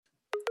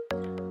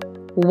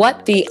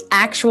What the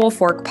Actual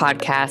Fork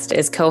podcast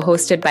is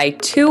co-hosted by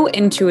two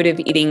intuitive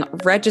eating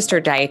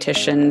registered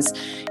dietitians,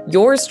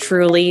 yours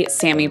truly,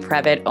 Sammy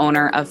Previtt,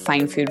 owner of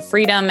Fine Food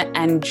Freedom,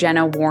 and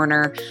Jenna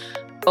Warner,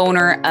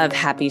 owner of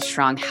Happy,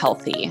 Strong,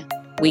 Healthy.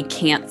 We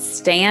can't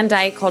stand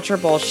diet culture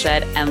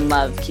bullshit and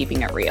love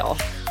keeping it real.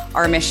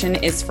 Our mission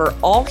is for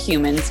all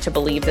humans to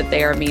believe that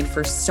they are made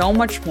for so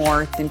much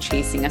more than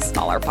chasing a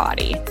smaller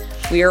body.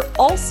 We are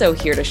also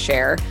here to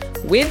share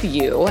with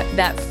you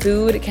that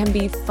food can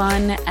be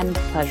fun and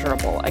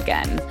pleasurable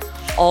again.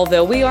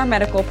 Although we are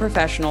medical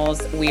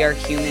professionals, we are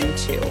human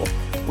too.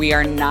 We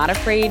are not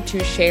afraid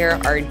to share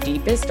our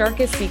deepest,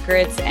 darkest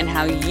secrets and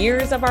how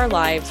years of our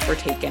lives were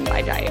taken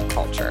by diet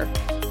culture.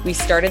 We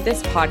started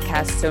this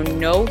podcast so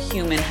no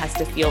human has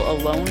to feel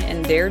alone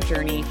in their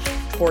journey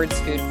towards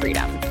food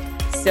freedom.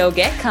 So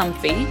get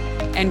comfy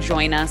and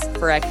join us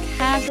for a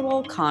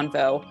casual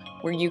convo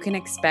where you can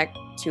expect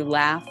to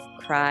laugh,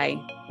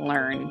 cry,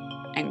 learn,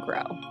 and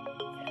grow.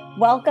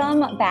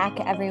 Welcome back,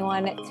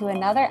 everyone, to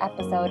another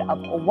episode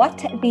of What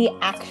the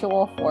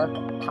Actual Fork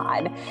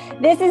Pod.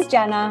 This is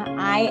Jenna.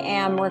 I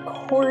am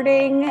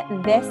recording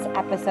this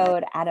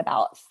episode at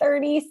about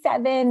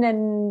 37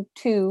 and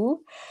 2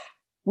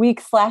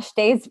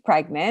 weeks/days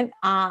pregnant.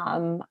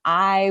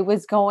 I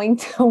was going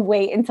to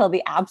wait until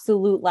the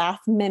absolute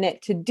last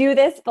minute to do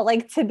this,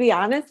 but to be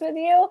honest with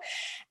you,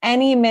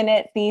 any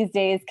minute these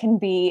days can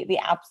be the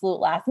absolute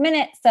last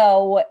minute.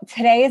 So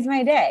today is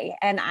my day,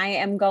 and I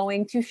am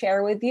going to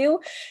share with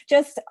you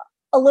just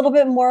a little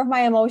bit more of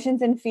my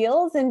emotions and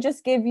feels and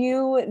just give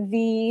you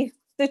the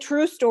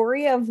true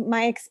story of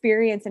my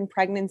experience in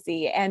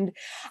pregnancy. And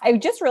I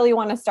just really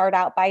want to start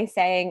out by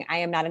saying I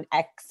am not an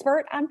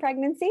expert on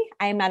pregnancy.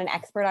 I am not an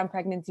expert on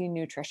pregnancy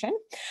nutrition.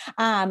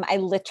 I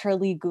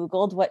literally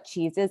Googled what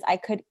cheeses I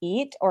could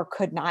eat or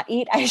could not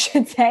eat, I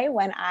should say,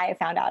 when I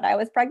found out I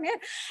was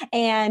pregnant.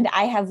 And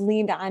I have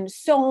leaned on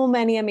so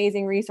many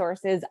amazing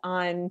resources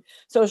on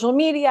social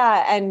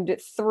media and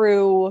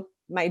through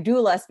my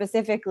doula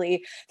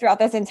specifically throughout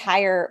this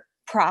entire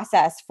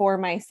process for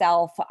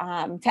myself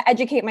to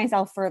educate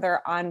myself further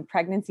on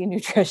pregnancy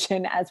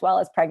nutrition as well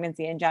as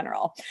pregnancy in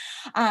general.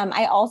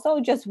 I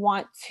also just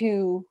want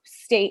to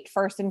state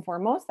first and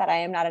foremost that I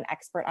am not an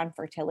expert on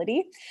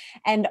fertility,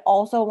 and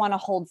also want to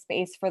hold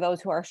space for those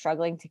who are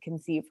struggling to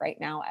conceive right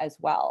now as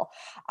well.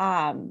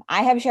 I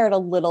have shared a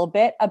little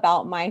bit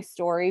about my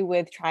story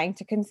with trying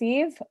to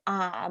conceive,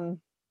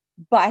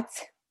 but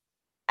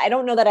I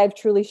don't know that I've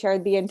truly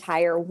shared the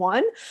entire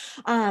one.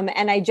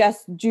 And I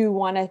just do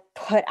want to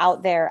put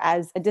out there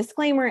as a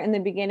disclaimer in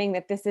the beginning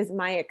that this is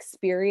my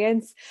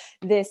experience.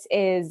 This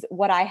is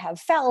what I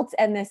have felt,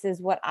 and this is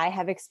what I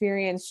have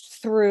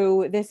experienced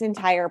through this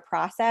entire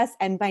process.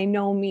 And by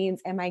no means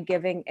am I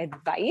giving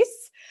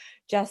advice,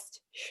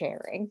 just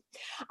sharing.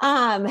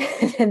 And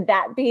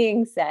that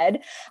being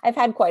said, I've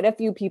had quite a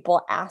few people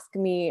ask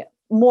me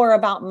more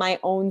about my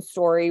own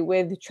story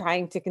with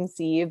trying to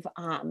conceive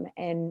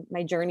and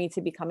my journey to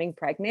becoming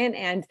pregnant.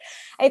 And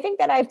I think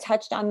that I've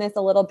touched on this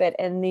a little bit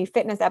in the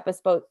fitness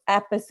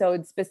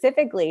episode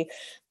specifically.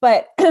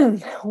 But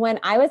when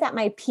I was at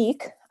my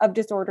peak of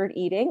disordered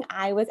eating,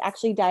 I was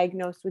actually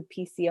diagnosed with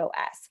PCOS.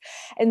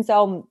 And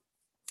so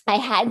I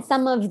had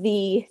some of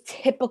the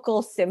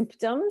typical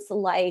symptoms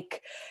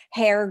like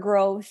hair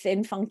growth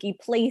in funky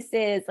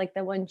places, like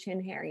the one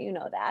chin hair, you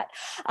know that.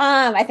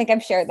 I think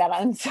I've shared that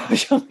on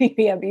social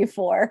media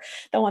before,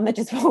 the one that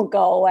just won't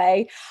go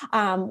away.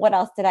 What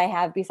else did I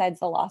have besides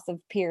the loss of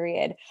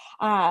period?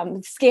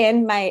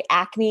 Skin, my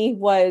acne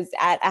was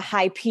at a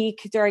high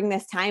peak during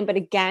this time. But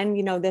again,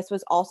 this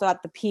was also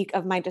at the peak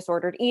of my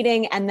disordered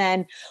eating. And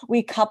then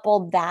we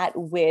coupled that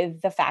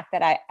with the fact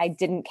that I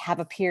didn't have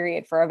a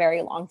period for a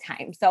very long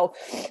time. So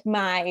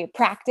my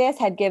practice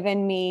had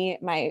given me,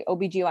 my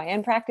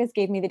OBGYN practice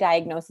gave me the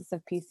diagnosis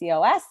of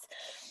PCOS.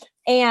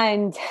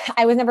 And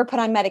I was never put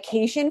on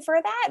medication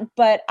for that.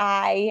 But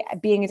I,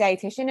 being a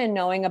dietitian and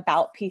knowing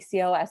about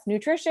PCOS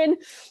nutrition,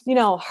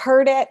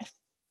 heard it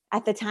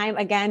at the time,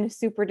 again,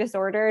 super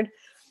disordered.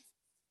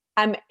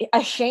 I'm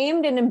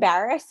ashamed and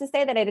embarrassed to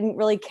say that I didn't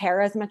really care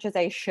as much as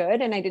I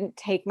should. And I didn't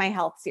take my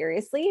health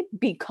seriously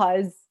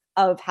because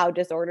of how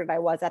disordered I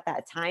was at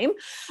that time.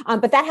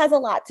 But that has a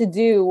lot to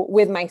do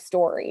with my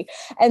story.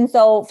 And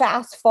so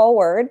fast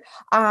forward,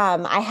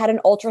 I had an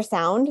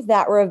ultrasound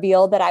that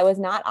revealed that I was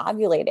not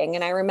ovulating.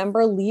 And I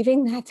remember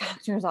leaving that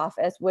doctor's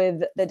office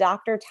with the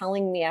doctor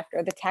telling me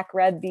after the tech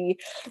read the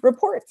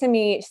report to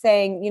me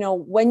saying,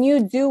 when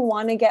you do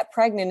want to get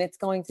pregnant, it's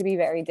going to be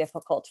very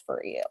difficult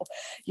for you.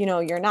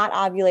 You're not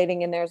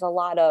ovulating. And there's a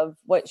lot of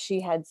what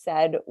she had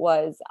said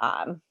was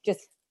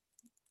just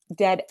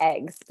dead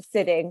eggs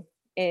sitting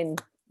in,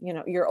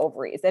 your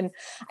ovaries. And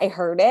I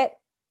heard it.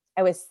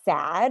 I was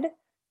sad,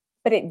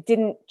 but it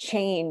didn't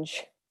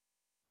change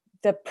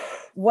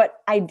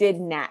what I did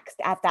next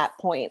at that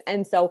point.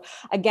 And so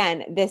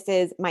again, this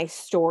is my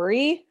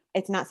story.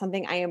 It's not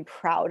something I am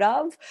proud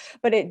of,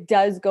 but it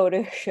does go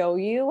to show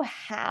you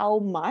how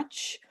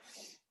much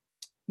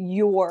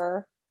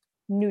your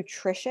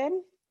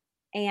nutrition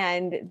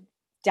and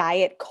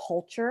diet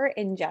culture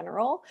in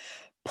general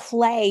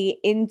play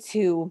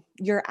into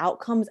your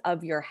outcomes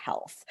of your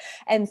health.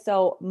 And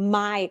so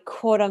my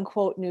quote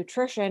unquote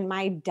nutrition,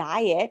 my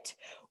diet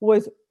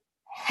was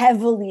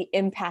heavily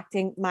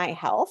impacting my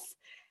health.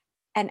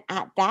 And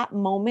at that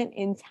moment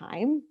in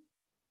time,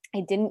 I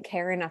didn't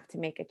care enough to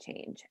make a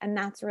change. And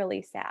that's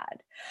really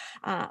sad.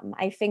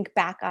 I think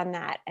back on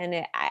that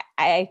and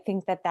I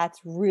think that that's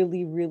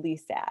really, really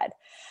sad.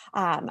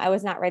 I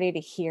was not ready to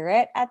hear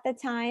it at the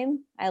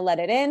time. I let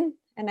it in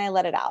and I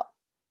let it out.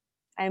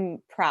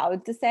 I'm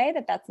proud to say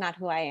that that's not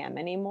who I am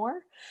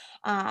anymore.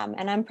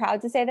 And I'm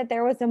proud to say that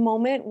there was a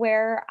moment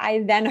where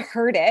I then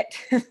heard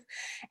it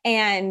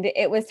and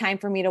it was time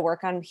for me to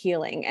work on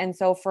healing. And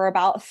so for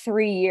about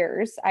 3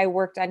 years, I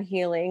worked on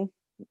healing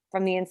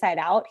from the inside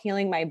out,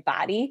 healing my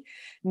body,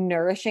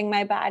 nourishing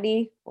my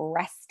body,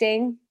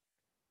 resting,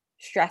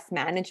 stress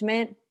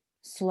management,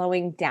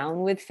 slowing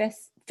down with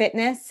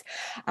fitness,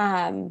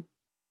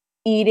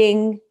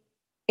 eating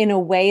in a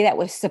way that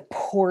was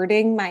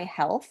supporting my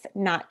health,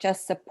 not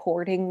just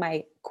supporting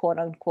my quote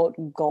unquote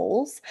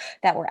goals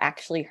that were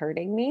actually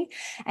hurting me.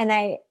 And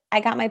I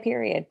got my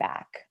period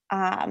back.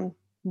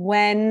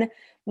 When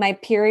my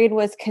period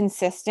was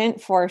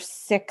consistent for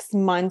 6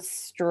 months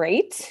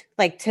straight,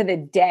 like to the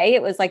day,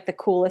 it was like the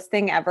coolest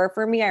thing ever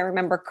for me. I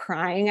remember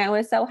crying. I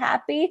was so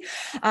happy.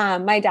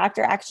 My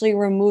doctor actually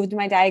removed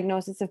my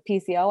diagnosis of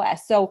PCOS.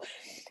 So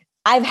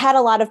I've had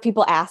a lot of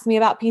people ask me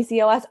about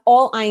PCOS.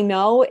 All I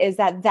know is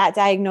that that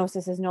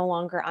diagnosis is no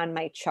longer on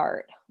my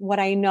chart. What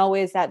I know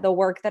is that the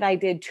work that I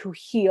did to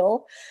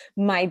heal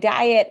my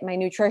diet, my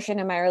nutrition,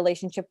 and my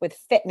relationship with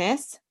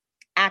fitness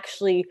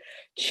actually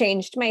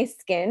changed my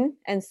skin.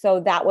 And so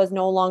that was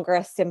no longer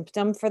a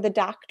symptom for the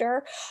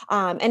doctor.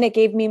 And it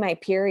gave me my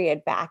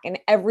period back and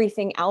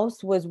everything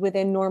else was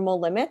within normal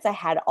limits. I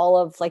had all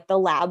of like the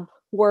lab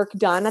work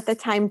done at the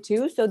time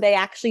too. So they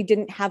actually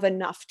didn't have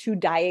enough to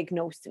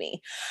diagnose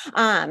me.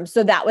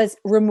 So that was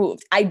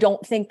removed. I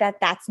don't think that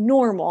that's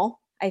normal.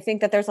 I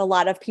think that there's a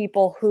lot of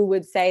people who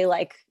would say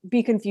like,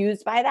 be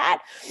confused by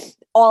that.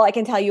 All I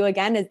can tell you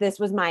again is this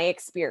was my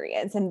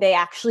experience and they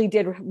actually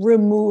did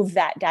remove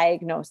that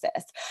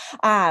diagnosis.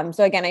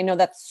 So again, I know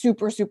that's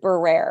super, super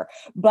rare,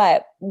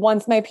 but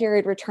once my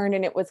period returned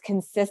and it was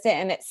consistent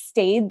and it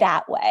stayed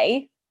that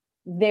way,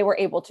 they were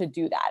able to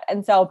do that.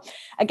 And so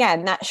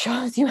again, that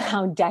shows you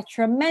how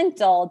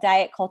detrimental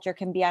diet culture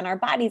can be on our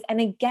bodies. And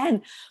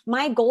again,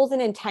 my goals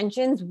and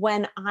intentions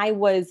when I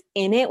was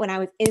in it, when I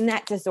was in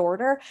that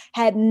disorder,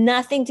 had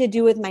nothing to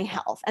do with my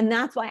health. And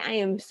that's why I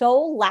am so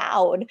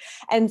loud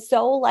and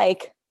so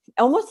like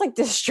almost like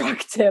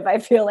destructive, I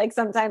feel like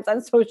sometimes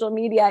on social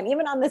media and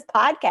even on this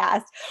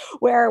podcast,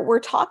 where we're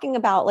talking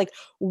about like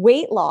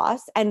weight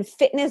loss and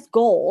fitness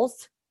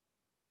goals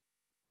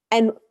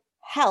and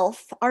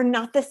health are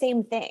not the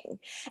same thing.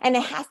 And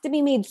it has to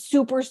be made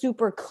super,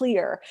 super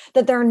clear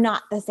that they're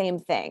not the same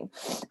thing.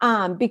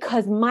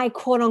 Because my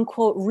quote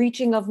unquote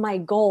reaching of my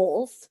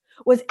goals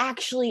was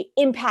actually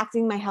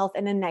impacting my health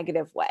in a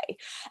negative way.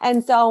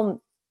 And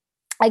so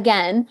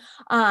again,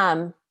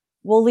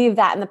 we'll leave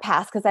that in the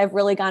past because I've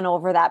really gone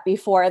over that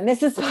before. And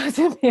this is supposed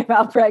to be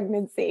about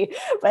pregnancy.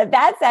 But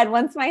that said,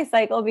 once my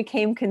cycle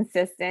became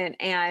consistent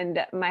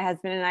and my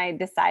husband and I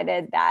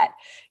decided that,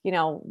 you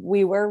know,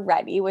 we were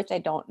ready, which I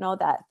don't know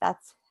that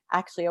that's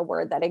actually a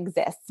word that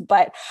exists.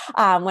 But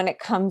when it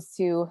comes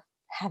to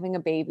having a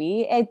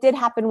baby, it did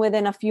happen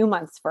within a few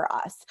months for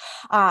us.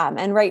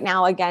 And right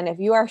now, again, if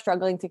you are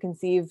struggling to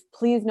conceive,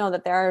 please know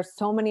that there are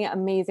so many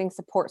amazing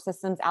support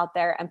systems out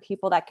there and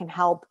people that can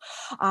help.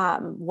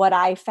 What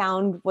I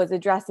found was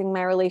addressing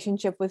my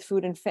relationship with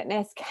food and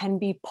fitness can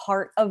be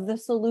part of the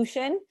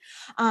solution.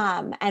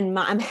 And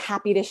I'm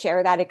happy to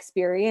share that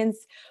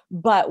experience,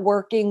 but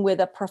working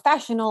with a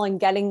professional and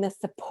getting the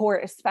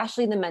support,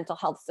 especially the mental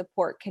health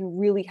support, can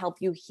really help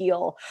you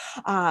heal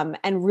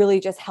and really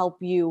just help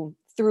you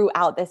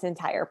throughout this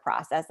entire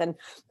process. And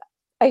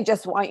I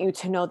just want you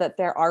to know that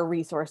there are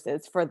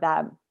resources for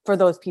them, for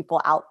those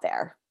people out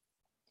there.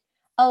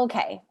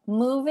 Okay,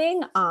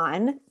 moving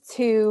on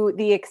to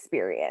the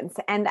experience.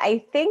 And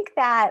I think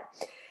that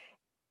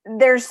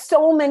there's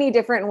so many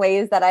different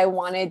ways that I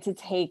wanted to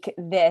take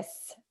this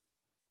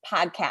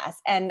podcast.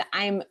 And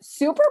I'm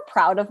super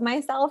proud of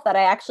myself that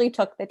I actually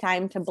took the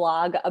time to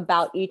blog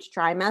about each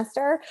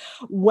trimester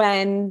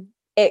when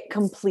it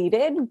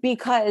completed,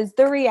 because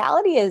the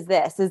reality is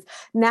this is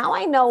now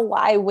I know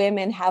why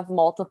women have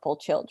multiple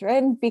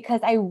children, because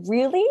I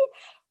really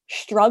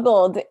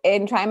struggled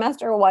in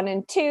trimester 1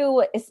 and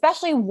 2,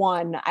 especially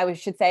 1, I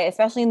should say,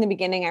 especially in the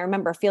beginning. I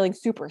remember feeling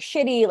super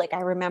shitty. Like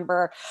I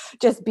remember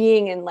just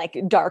being in like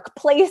dark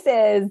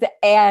places.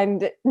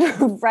 And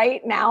right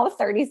now,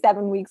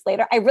 37 weeks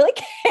later, I really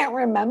can't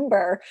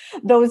remember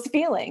those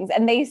feelings.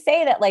 And they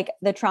say that like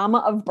the trauma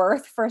of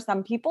birth for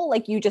some people,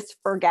 like you just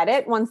forget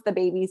it once the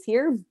baby's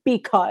here,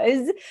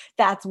 because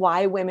that's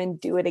why women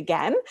do it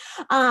again.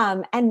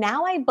 And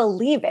now I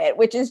believe it,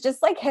 which is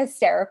just like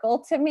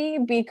hysterical to me,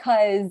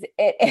 because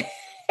it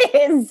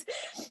is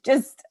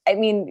just, I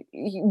mean,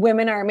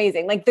 women are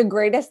amazing. Like the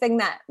greatest thing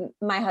that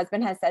my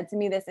husband has said to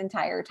me this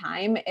entire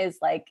time is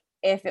like,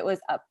 if it was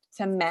up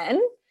to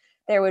men,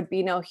 there would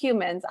be no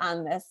humans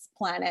on this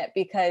planet,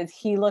 because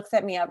he looks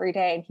at me every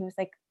day and he was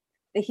like,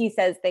 he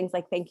says things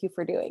like, thank you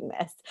for doing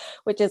this,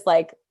 which is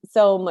like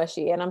so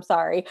mushy, and I'm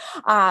sorry.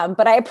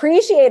 But I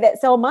appreciate it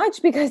so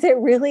much because it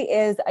really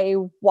is a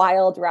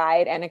wild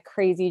ride and a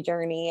crazy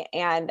journey.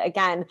 And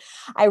again,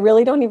 I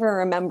really don't even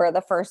remember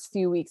the first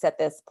few weeks at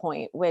this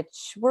point,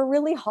 which were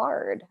really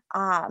hard.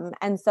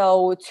 And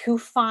so to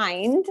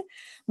find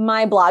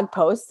my blog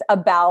posts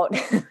about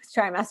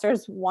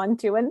trimesters 1,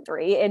 2, and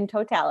 3 in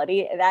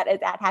totality, that is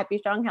at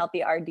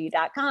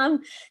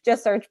happystronghealthyrd.com.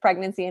 Just search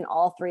pregnancy and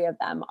all 3 of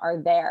them are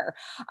there.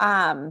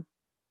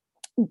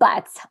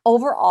 But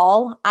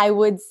overall, I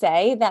would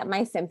say that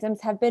my symptoms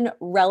have been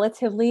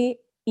relatively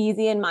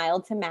easy and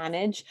mild to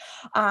manage.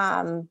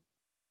 And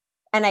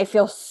I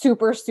feel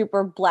super,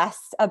 super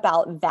blessed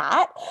about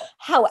that.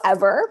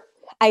 However,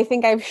 I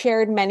think I've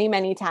shared many,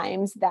 many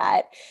times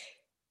that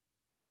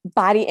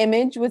body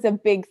image was a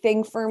big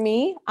thing for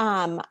me.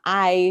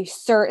 I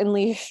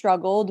certainly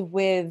struggled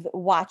with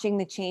watching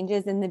the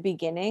changes in the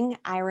beginning.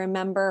 I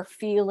remember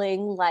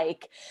feeling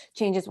like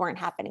changes weren't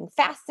happening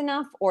fast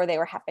enough, or they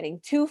were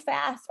happening too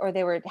fast, or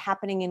they were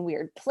happening in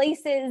weird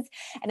places,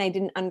 and I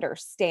didn't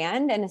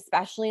understand. And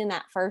especially in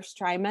that first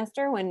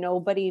trimester, when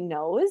nobody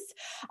knows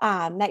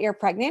that you're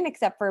pregnant,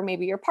 except for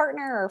maybe your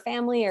partner or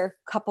family or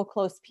a couple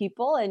close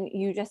people, and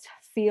you just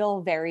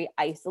feel very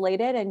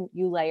isolated, and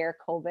you layer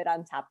COVID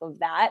on top of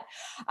that.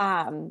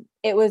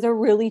 It was a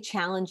really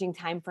challenging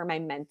time for my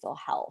mental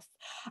health.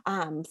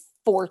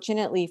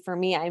 Fortunately for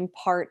me, I'm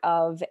part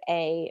of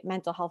a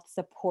mental health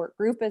support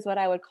group, is what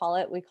I would call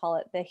it. We call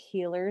it the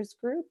Healers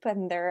Group,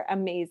 and they're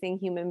amazing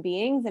human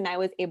beings. And I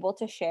was able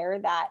to share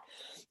that,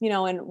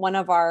 in one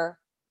of our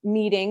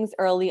meetings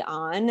early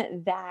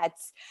on, that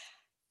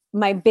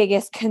my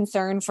biggest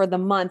concern for the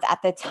month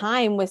at the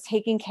time was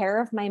taking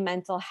care of my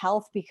mental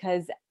health,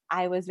 because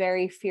I was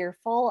very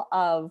fearful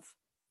of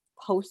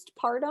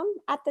postpartum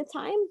at the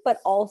time, but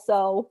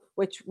also,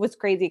 which was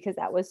crazy because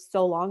that was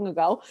so long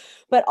ago,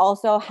 but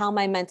also how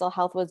my mental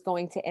health was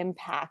going to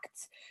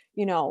impact,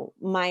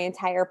 my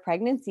entire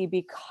pregnancy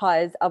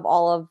because of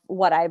all of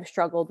what I've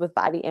struggled with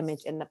body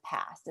image in the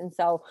past. And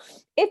so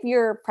if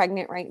you're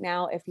pregnant right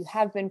now, if you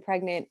have been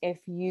pregnant, if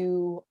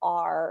you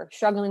are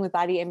struggling with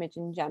body image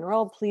in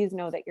general, please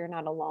know that you're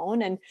not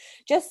alone. And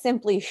just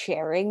simply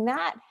sharing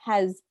that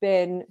has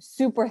been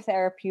super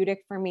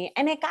therapeutic for me.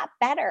 And it got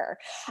better.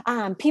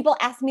 People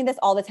ask me this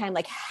all the time,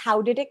 like,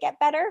 how did it get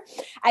better?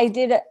 I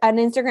did an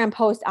Instagram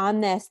post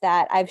on this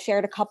that I've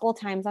shared a couple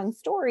times on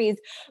stories,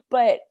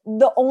 but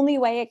the only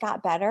way it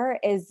got better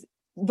is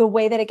the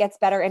way that it gets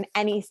better in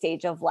any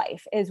stage of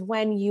life is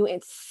when you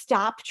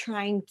stop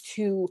trying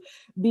to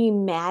be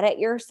mad at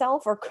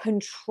yourself or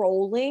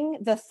controlling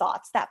the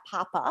thoughts that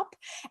pop up,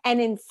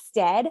 and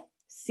instead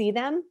see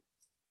them,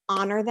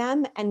 honor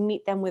them, and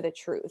meet them with a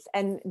truth.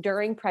 And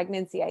during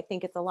pregnancy, I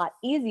think it's a lot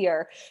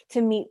easier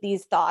to meet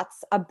these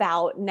thoughts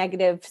about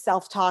negative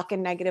self-talk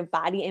and negative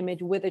body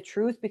image with a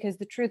truth, because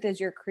the truth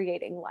is you're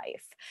creating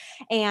life.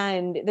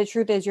 And the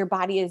truth is your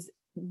body is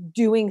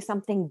doing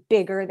something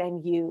bigger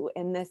than you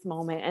in this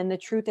moment. And the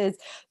truth is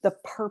the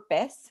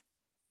purpose,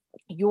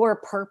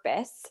 your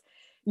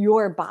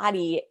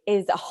body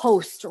is a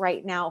host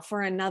right now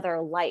for another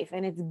life,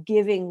 and it's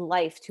giving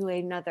life to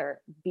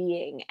another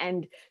being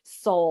and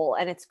soul,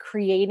 and it's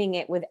creating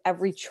it with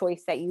every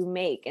choice that you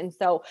make. And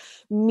so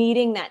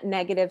meeting that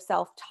negative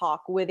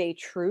self-talk with a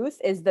truth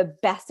is the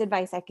best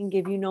advice I can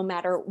give you, no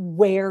matter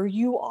where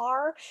you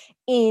are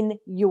in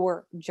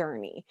your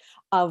journey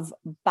of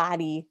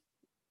body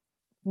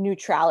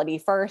neutrality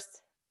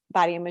first,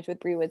 body image,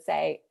 what Brie would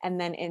say, and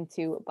then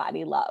into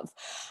body love.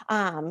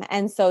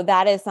 And so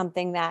that is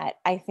something that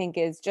I think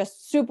is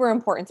just super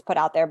important to put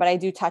out there, but I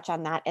do touch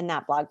on that in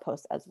that blog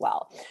post as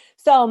well.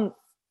 So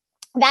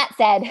that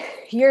said,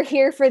 you're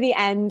here for the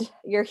end.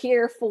 You're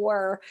here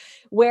for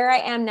where I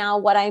am now,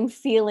 what I'm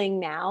feeling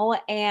now.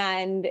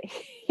 And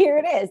here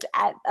it is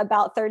at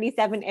about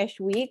 37-ish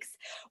weeks.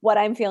 What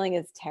I'm feeling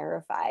is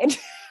terrified.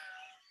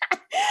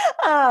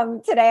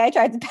 Today I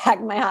tried to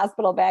pack my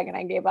hospital bag and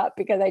I gave up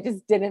because I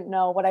just didn't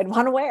know what I'd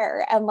want to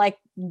wear. And like,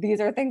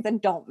 these are things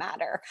that don't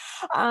matter.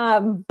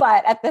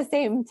 But at the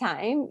same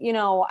time,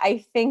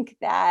 I think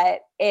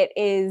that it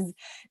is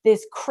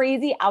this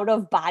crazy out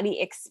of body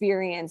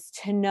experience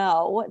to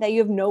know that you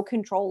have no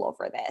control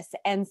over this.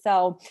 And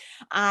so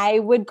I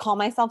would call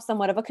myself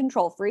somewhat of a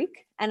control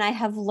freak. And I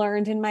have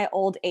learned in my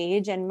old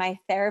age, and my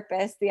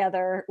therapist the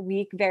other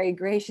week very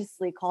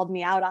graciously called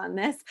me out on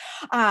this,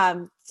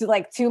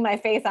 to my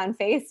face on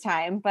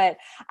FaceTime, but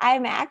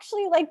I'm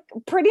actually like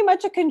pretty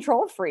much a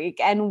control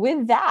freak. And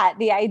with that,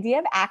 the idea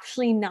of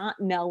actually not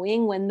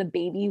knowing when the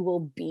baby will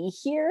be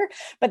here,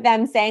 but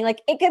them saying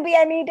like, it could be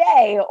any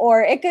day,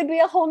 or it could be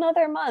a whole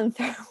nother month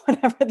or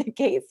whatever the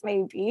case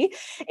may be,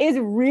 is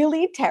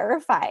really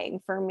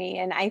terrifying for me.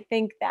 And I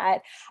think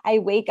that I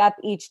wake up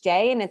each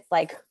day and it's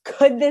like,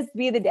 could this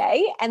be the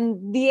day?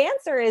 And the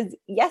answer is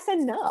yes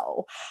and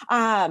no.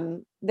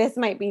 This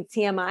might be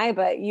TMI,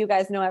 but you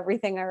guys know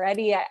everything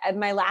already. At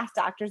my last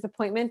doctor's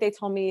appointment, they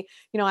told me,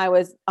 I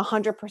was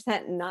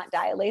 100% not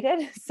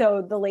dilated.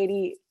 So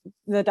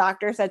the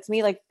doctor said to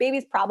me, like,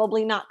 baby's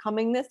probably not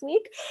coming this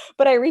week.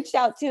 But I reached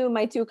out to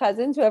my two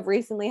cousins who have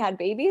recently had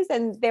babies,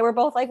 and they were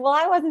both like, well,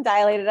 I wasn't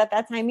dilated at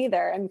that time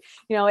either. And,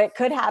 it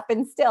could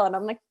happen still. And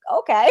I'm like,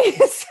 okay.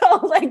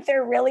 So like,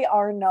 there really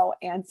are no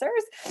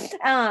answers.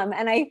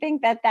 And I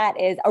think that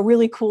is a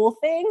really cool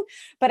thing,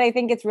 but I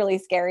think it's really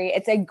scary.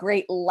 It's a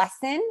great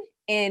lesson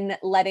in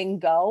letting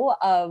go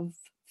of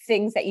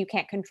things that you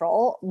can't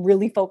control,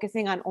 really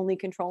focusing on only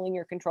controlling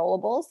your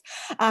controllables.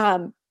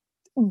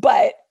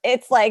 But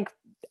it's like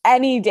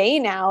any day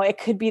now, it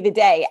could be the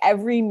day.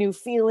 Every new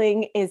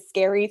feeling is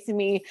scary to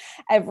me.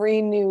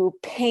 Every new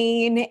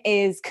pain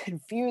is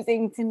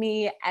confusing to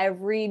me.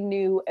 Every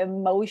new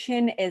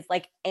emotion is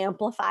like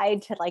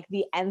amplified to like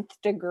the nth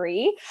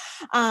degree.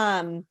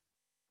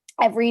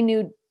 Every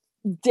new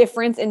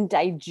difference in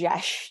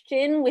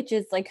digestion, which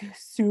is like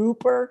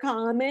super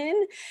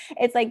common.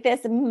 It's like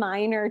this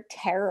minor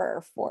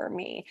terror for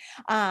me.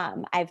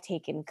 I've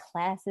taken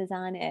classes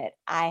on it.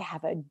 I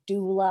have a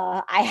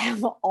doula. I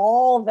have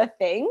all the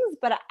things,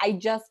 but I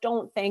just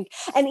don't think,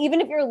 and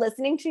even if you're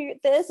listening to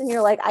this and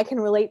you're like, I can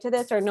relate to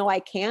this, or no,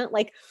 I can't,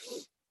 like,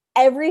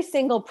 every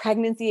single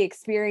pregnancy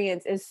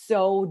experience is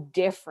so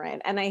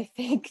different. And I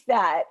think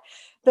that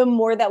the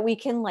more that we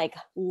can like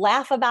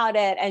laugh about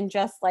it and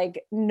just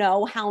like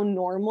know how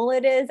normal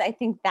it is, I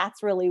think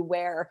that's really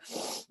where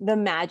the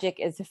magic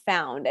is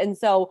found. And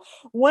so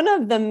one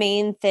of the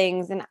main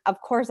things, and of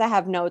course I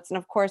have notes, and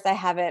of course I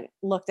haven't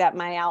looked at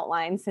my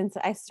outline since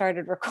I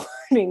started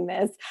recording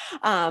this.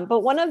 But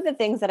one of the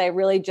things that I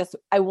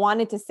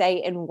wanted to say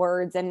in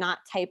words and not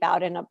type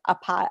out in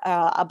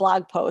a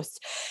blog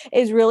post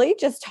is really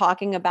just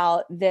talking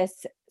about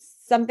this,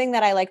 something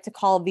that I like to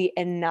call the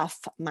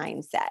enough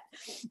mindset.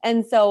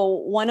 And so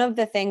one of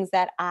the things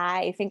that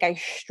I think I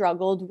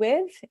struggled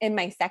with in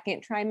my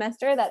second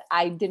trimester that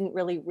I didn't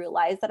really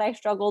realize that I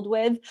struggled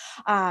with,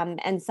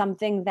 and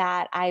something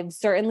that I've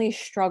certainly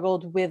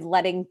struggled with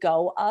letting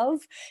go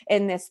of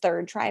in this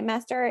third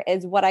trimester,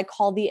 is what I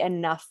call the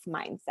enough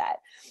mindset.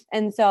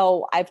 And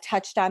so I've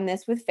touched on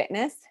this with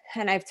fitness,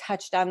 and I've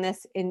touched on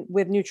this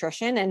with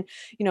nutrition. And,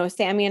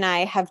 Sammy and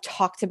I have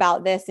talked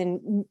about this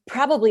in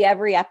probably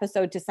every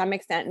episode to some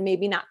extent,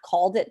 maybe not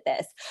called it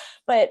this,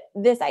 but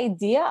this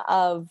idea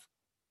of,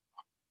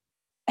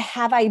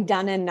 have I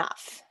done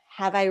enough?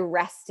 Have I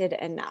rested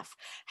enough?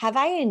 Have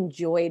I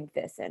enjoyed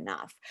this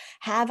enough?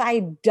 Have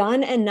I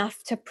done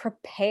enough to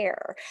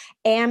prepare?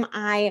 Am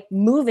I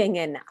moving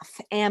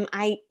enough? Am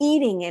I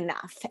eating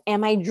enough?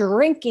 Am I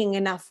drinking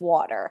enough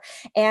water?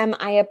 Am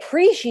I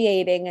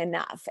appreciating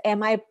enough?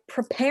 Am I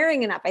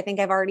preparing enough? I think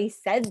I've already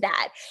said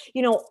that.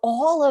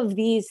 All of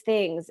these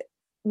things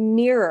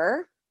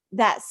mirror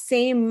that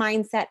same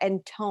mindset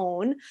and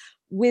tone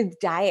with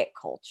diet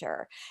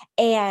culture.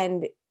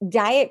 And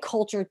diet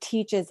culture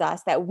teaches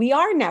us that we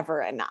are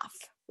never enough,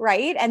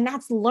 right? And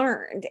that's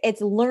learned.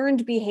 It's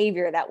learned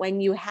behavior that when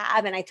you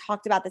have, and I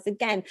talked about this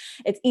again,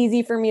 it's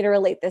easy for me to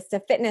relate this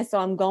to fitness, so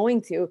I'm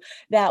going to,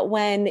 that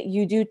when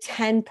you do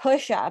 10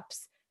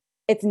 push-ups,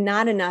 it's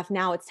not enough.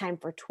 Now it's time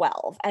for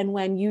 12. And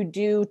when you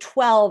do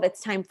 12,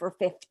 it's time for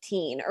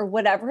 15, or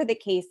whatever the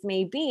case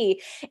may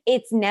be.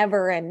 It's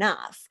never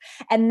enough.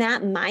 And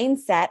that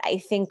mindset,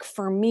 I think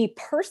for me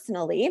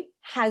personally,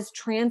 has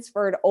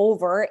transferred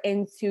over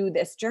into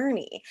this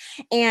journey.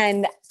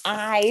 And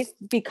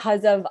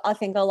because of, I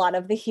think, a lot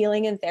of the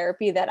healing and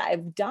therapy that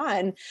I've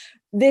done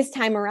this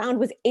time around,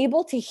 was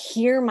able to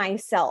hear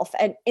myself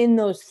and in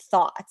those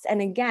thoughts.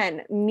 And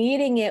again,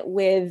 meeting it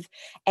with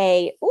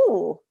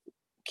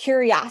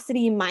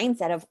curiosity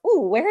mindset of,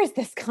 where is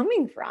this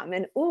coming from?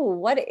 And,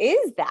 what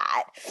is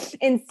that?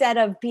 Instead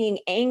of being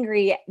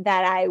angry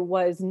that I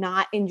was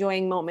not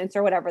enjoying moments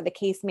or whatever the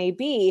case may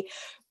be,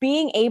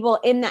 being able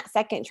in that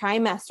second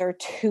trimester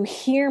to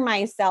hear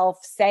myself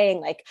saying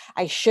like,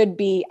 I should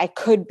be, I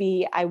could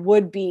be, I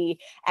would be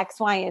X,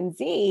 Y, and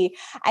Z,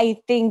 I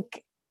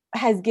think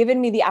has given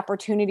me the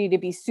opportunity to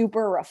be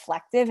super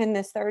reflective in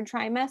this third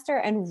trimester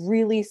and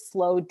really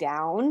slow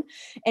down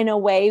in a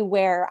way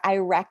where I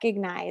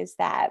recognize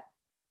that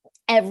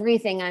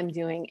everything I'm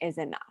doing is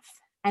enough.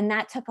 And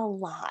that took a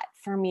lot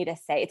for me to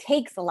say. It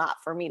takes a lot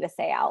for me to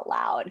say out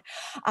loud.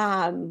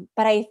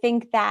 But I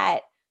think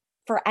that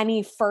for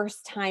any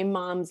first-time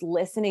moms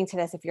listening to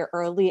this, if you're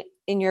early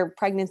in your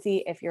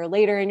pregnancy, if you're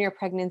later in your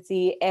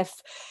pregnancy,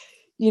 if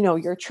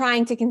you're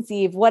trying to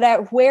conceive,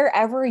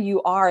 wherever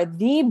you are,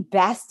 the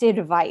best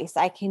advice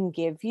I can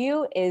give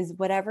you is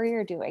whatever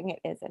you're doing, it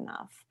is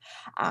enough.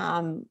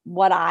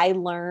 What I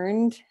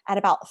learned at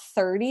about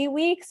 30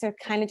 weeks, it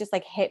kind of just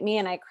like hit me,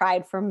 and I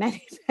cried for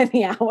many,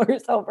 many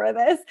hours over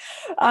this.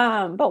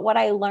 But what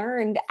I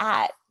learned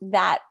at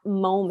that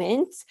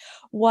moment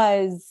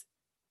was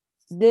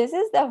This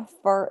is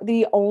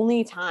the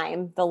only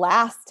time, the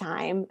last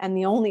time, and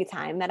the only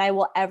time that I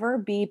will ever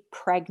be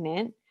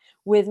pregnant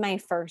with my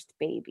first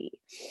baby.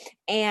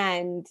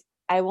 And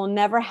I will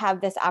never have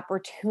this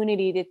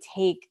opportunity to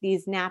take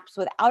these naps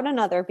without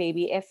another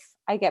baby if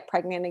I get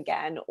pregnant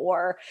again,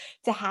 or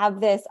to have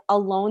this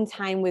alone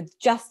time with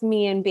just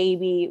me and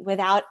baby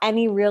without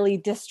any really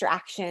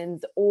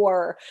distractions,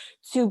 or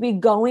to be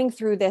going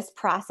through this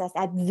process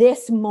at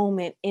this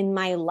moment in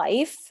my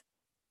life.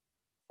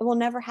 It will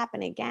never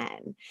happen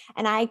again.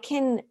 And I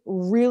can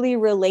really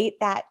relate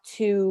that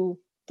to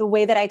the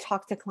way that I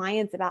talk to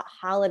clients about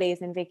holidays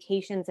and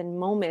vacations and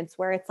moments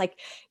where it's like,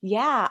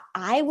 yeah,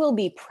 I will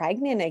be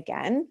pregnant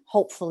again,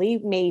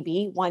 hopefully,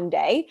 maybe one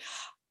day,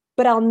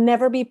 but I'll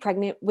never be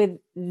pregnant with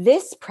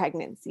this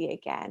pregnancy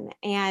again.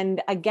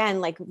 And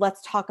again, like,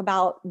 let's talk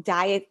about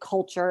diet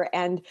culture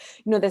and,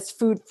 this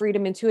food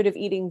freedom, intuitive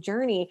eating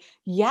journey.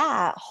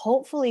 Yeah,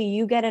 hopefully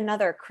you get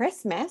another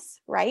Christmas,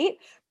 right?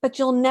 But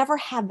you'll never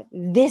have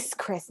this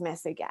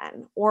Christmas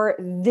again, or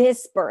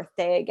this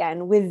birthday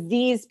again with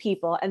these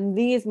people and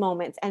these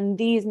moments and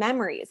these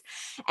memories.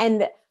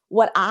 And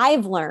what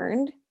I've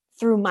learned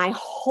through my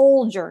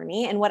whole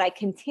journey, and what I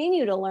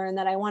continue to learn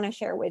that I want to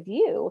share with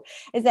you,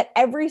 is that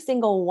every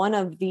single one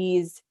of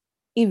these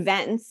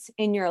events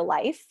in your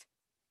life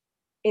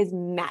is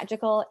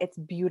magical, it's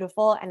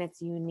beautiful, and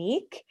it's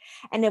unique.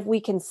 And if we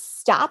can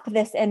stop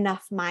this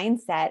enough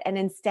mindset and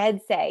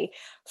instead say,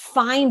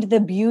 find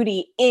the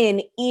beauty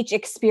in each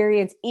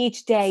experience,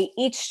 each day,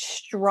 each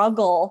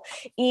struggle,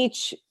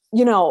 each,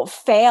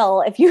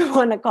 fail, if you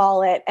want to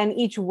call it, and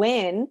each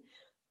win,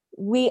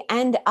 we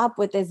end up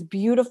with this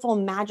beautiful,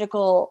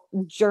 magical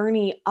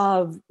journey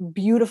of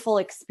beautiful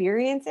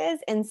experiences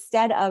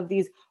instead of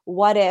these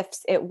what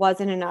ifs, it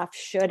wasn't enough,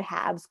 should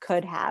haves,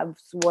 could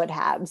haves, would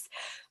haves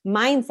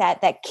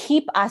mindset that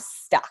keep us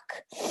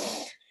stuck.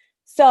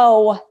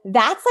 So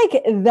that's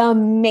like the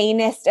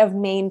mainest of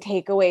main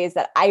takeaways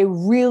that I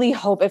really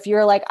hope, if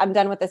you're like, I'm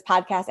done with this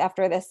podcast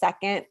after this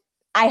second,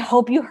 I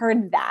hope you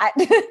heard that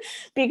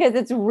because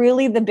it's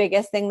really the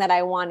biggest thing that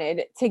I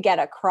wanted to get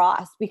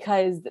across,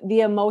 because the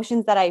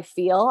emotions that I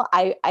feel,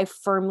 I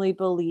firmly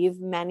believe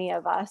many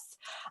of us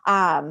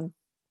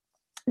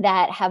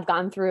that have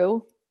gone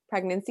through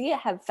pregnancy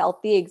have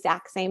felt the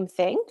exact same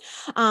thing.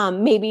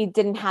 Maybe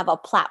didn't have a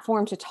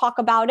platform to talk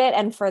about it.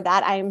 And for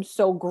that, I am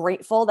so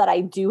grateful that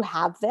I do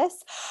have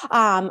this.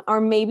 Or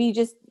maybe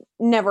just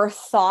never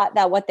thought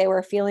that what they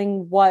were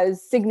feeling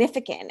was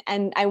significant.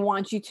 And I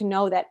want you to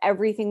know that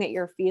everything that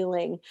you're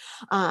feeling,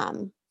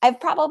 I've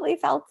probably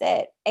felt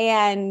it.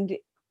 And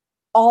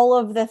all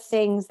of the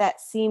things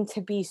that seem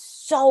to be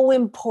so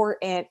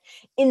important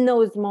in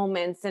those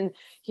moments. And,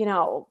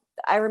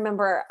 I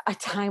remember a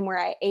time where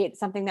I ate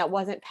something that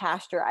wasn't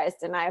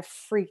pasteurized and I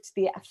freaked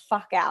the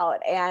fuck out.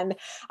 And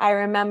I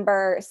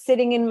remember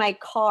sitting in my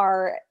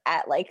car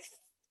at like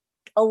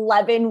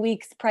 11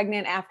 weeks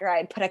pregnant after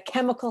I'd put a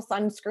chemical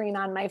sunscreen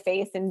on my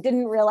face and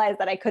didn't realize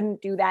that I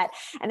couldn't do that,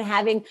 and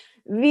having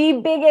the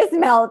biggest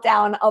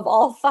meltdown of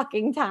all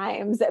fucking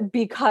times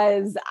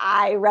because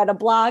I read a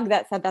blog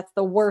that said that's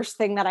the worst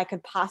thing that I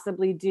could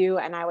possibly do.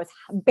 And I was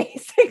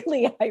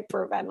basically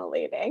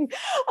hyperventilating,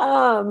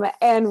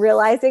 and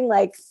realizing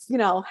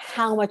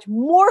how much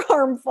more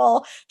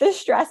harmful the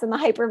stress and the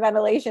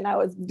hyperventilation I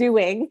was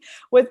doing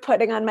with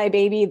putting on my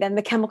baby than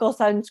the chemical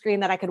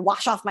sunscreen that I could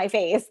wash off my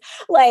face.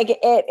 Like,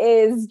 it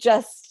is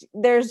just,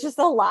 there's just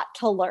a lot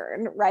to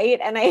learn, right?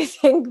 And I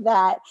think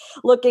that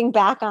looking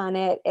back on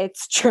it,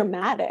 it's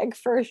traumatic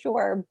for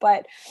sure,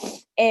 but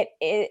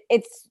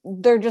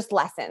they're just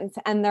lessons,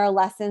 and they're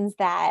lessons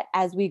that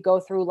as we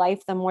go through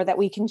life, the more that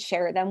we can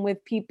share them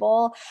with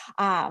people,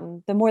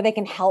 the more they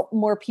can help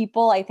more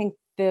people. I think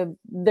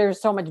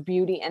there's so much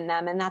beauty in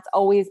them. And that's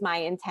always my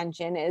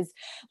intention, is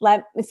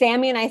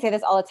Sammy and I say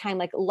this all the time,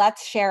 like,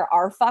 let's share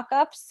our fuck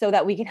ups so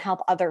that we can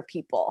help other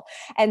people.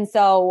 And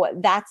so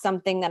that's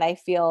something that I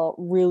feel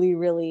really,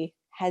 really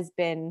has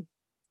been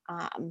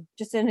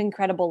just an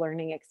incredible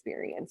learning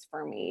experience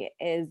for me,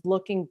 is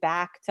looking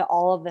back to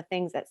all of the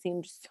things that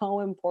seemed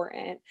so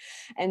important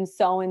and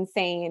so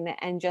insane,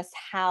 and just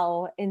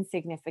how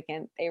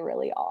insignificant they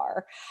really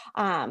are.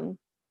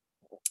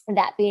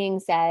 That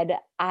being said,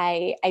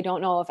 I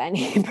don't know if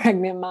any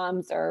pregnant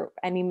moms or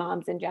any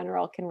moms in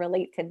general can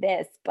relate to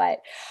this, but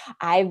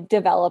I've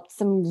developed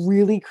some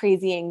really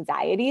crazy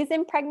anxieties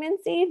in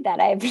pregnancy that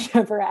I've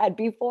never had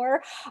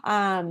before.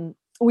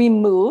 We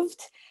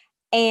moved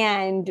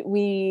and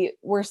we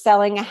were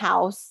selling a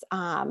house.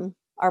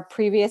 Our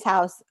previous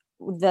house,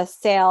 the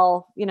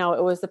sale,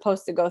 it was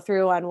supposed to go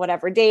through on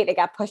whatever date. It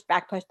got pushed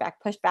back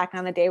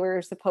on the day we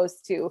were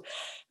supposed to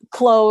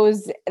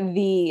close.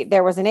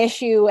 There was an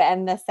issue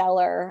and the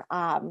seller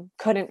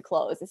couldn't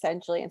close,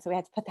 essentially. And so we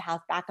had to put the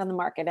house back on the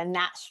market. And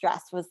that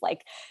stress was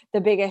like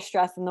the biggest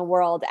stress in the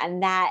world.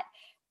 And that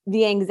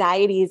the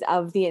anxieties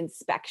of the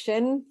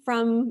inspection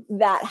from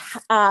that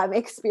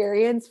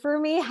experience for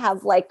me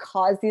have like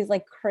caused these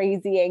like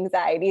crazy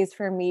anxieties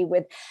for me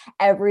with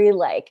every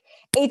like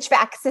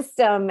HVAC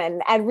system.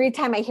 And every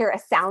time I hear a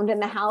sound in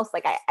the house,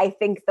 like I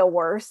think the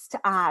worst.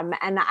 And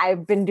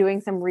I've been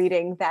doing some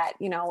reading that,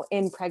 you know,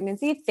 in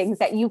pregnancy, things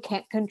that you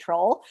can't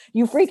control,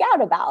 you freak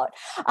out about.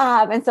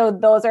 And so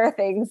those are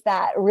things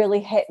that really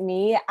hit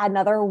me.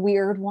 Another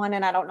weird one,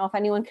 and I don't know if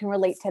anyone can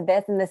relate to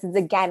this. And this is,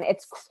 again,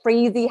 it's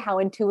crazy how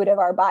intuitive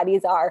our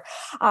bodies are.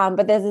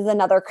 But this is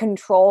another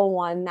control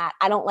one that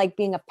I don't like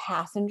being a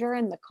passenger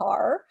in the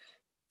car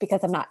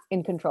because I'm not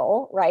in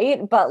control,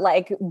 right? But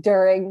like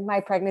during my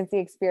pregnancy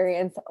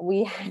experience,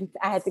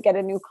 I had to get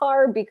a new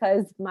car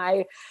because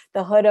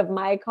the hood of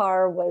my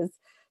car was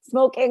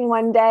smoking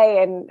one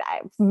day and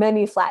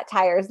many flat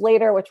tires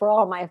later, which were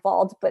all my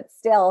fault, but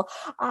still,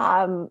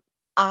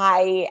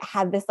 I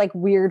had this like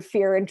weird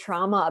fear and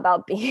trauma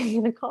about being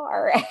in a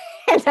car.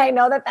 And I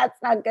know that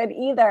that's not good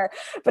either.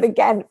 But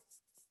again,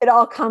 it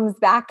all comes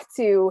back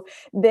to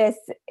this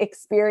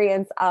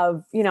experience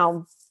of, you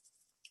know,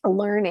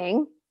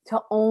 learning to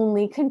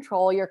only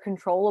control your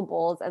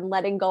controllables and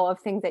letting go of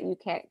things that you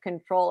can't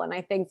control. And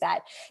I think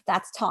that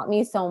that's taught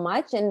me so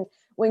much. And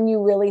when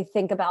you really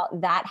think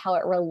about that, how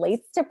it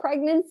relates to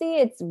pregnancy,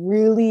 it's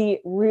really,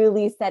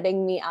 really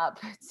setting me up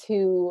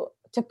to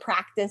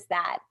practice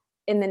that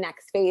in the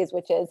next phase,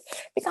 which is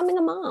becoming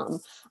a mom,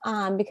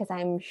 because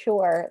I'm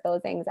sure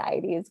those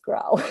anxieties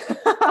grow.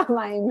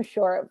 I'm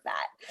sure of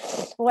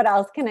that. What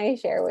else can I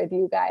share with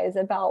you guys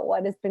about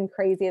what has been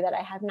crazy that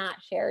I have not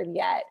shared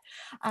yet?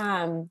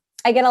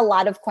 I get a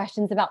lot of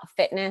questions about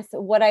fitness.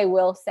 What I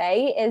will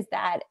say is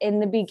that in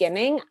the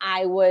beginning,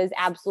 I was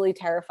absolutely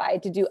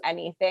terrified to do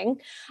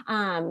anything.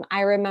 I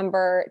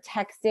remember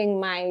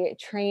texting my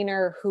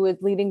trainer who was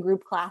leading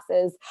group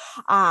classes,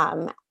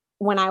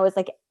 when I was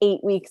like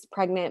 8 weeks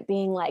pregnant,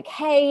 being like,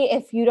 hey,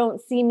 if you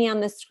don't see me on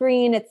the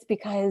screen, it's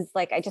because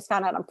like, I just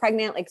found out I'm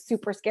pregnant, like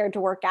super scared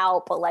to work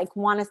out, but like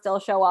want to still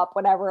show up,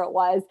 whatever it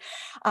was.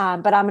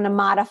 But I'm going to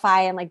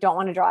modify and like, don't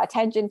want to draw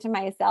attention to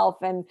myself.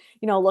 And,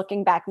 you know,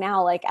 looking back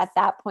now, like at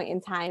that point in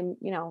time,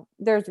 you know,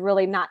 there's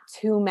really not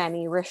too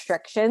many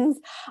restrictions.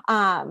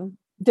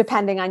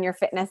 Depending on your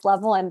fitness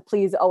level. And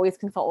please always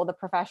consult with a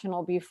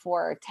professional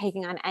before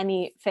taking on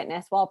any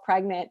fitness while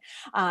pregnant.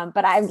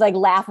 But I like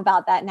laugh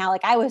about that now.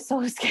 Like I was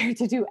so scared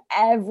to do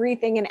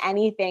everything and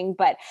anything.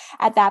 But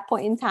at that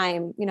point in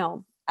time, you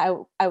know,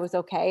 I was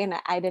okay. And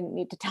I didn't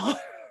need to tell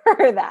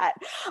her that.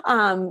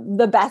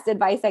 The best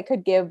advice I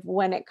could give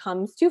when it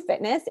comes to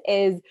fitness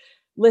is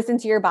listen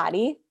to your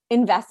body.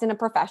 Invest in a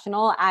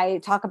professional. I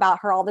talk about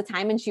her all the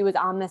time and she was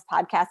on this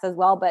podcast as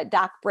well, but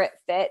Doc Britt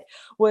Fit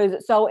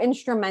was so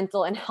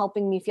instrumental in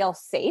helping me feel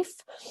safe.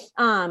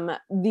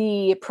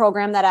 The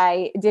program that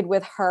I did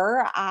with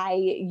her, I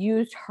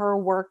used her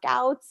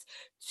workouts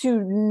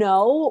to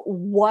know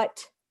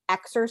what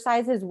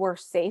exercises were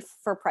safe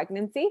for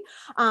pregnancy.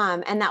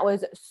 And that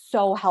was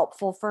so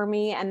helpful for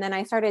me. And then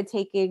I started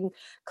taking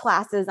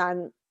classes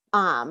on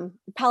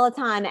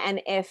Peloton.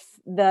 And if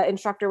the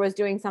instructor was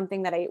doing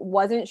something that I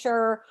wasn't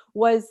sure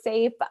was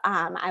safe,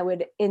 I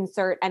would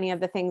insert any of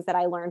the things that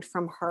I learned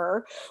from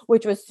her,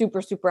 which was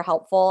super, super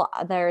helpful.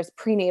 There's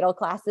prenatal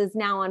classes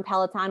now on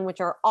Peloton,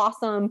 which are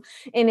awesome.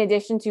 In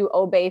addition to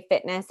Obey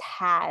Fitness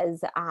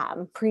has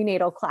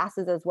prenatal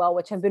classes as well,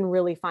 which have been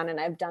really fun. And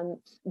I've done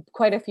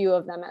quite a few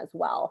of them as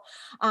well.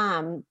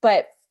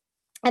 But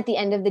at the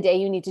end of the day,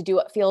 you need to do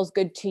what feels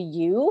good to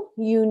you.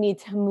 You need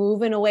to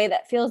move in a way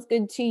that feels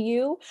good to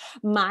you.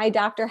 My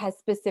doctor has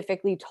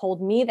specifically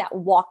told me that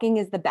walking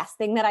is the best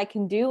thing that I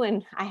can do.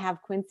 And I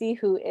have Quincy,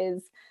 who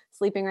is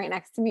sleeping right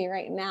next to me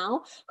right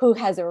now, who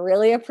has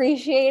really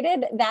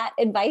appreciated that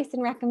advice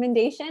and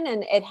recommendation.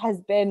 And it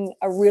has been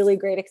a really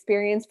great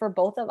experience for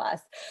both of us.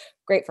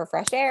 Great for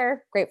fresh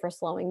air, great for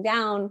slowing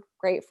down,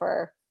 great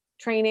for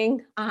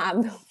training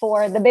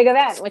for the big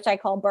event, which I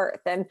call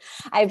birth. And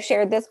I've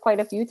shared this quite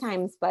a few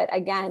times, but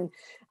again,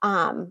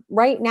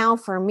 right now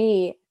for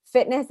me,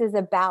 fitness is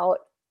about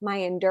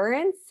my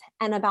endurance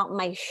and about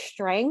my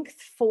strength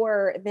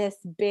for this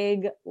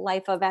big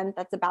life event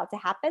that's about to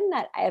happen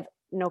that I have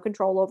no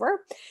control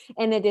over,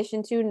 in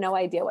addition to no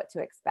idea what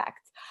to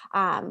expect.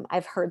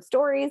 I've heard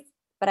stories,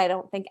 but I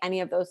don't think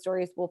any of those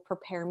stories will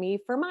prepare me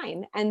for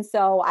mine. And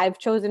so I've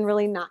chosen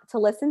really not to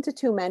listen to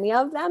too many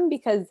of them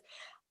because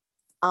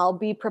I'll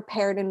be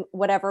prepared in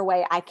whatever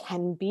way I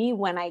can be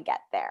when I get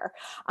there.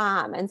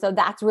 And so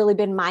that's really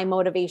been my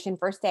motivation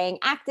for staying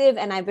active.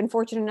 And I've been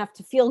fortunate enough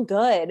to feel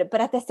good, but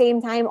at the same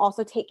time,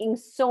 also taking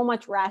so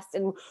much rest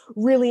and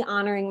really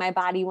honoring my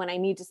body when I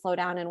need to slow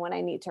down and when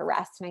I need to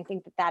rest. And I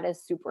think that that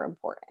is super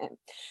important.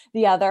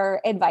 The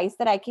other advice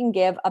that I can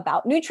give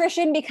about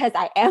nutrition, because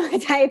I am a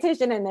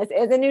dietitian and this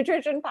is a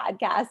nutrition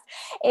podcast,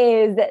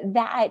 is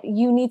that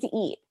you need to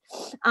eat.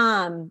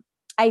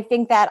 I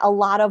think that a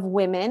lot of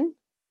women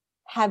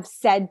have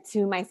said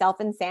to myself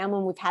and Sam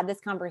when we've had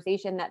this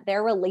conversation that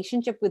their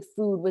relationship with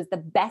food was the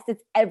best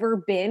it's ever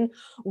been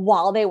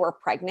while they were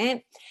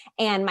pregnant.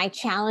 And my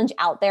challenge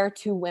out there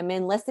to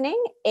women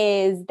listening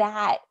is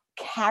that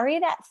carry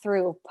that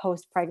through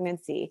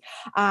post-pregnancy.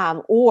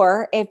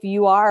 Or if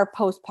you are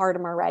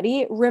postpartum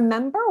already,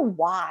 remember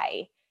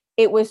why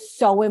it was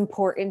so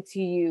important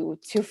to you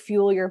to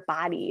fuel your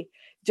body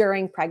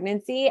during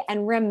pregnancy,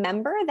 and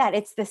remember that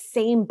it's the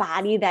same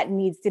body that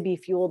needs to be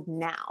fueled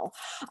now.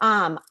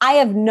 I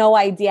have no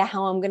idea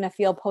how I'm going to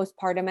feel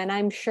postpartum, and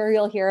I'm sure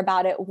you'll hear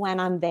about it when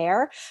I'm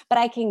there, but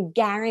I can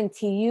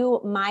guarantee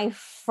you my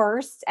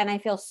first, and I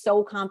feel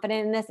so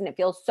confident in this, and it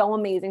feels so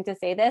amazing to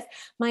say this,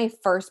 my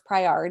first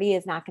priority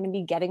is not going to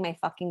be getting my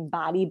fucking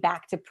body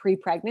back to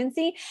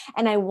pre-pregnancy.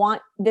 And I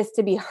want this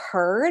to be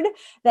heard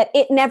that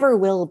it never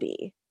will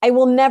be. I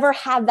will never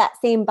have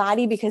that same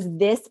body because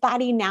this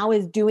body now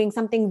is doing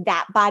something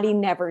that body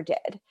never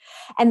did.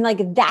 And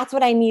like, that's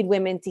what I need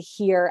women to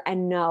hear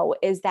and know,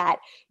 is that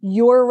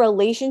your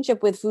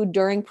relationship with food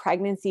during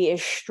pregnancy is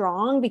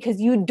strong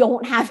because you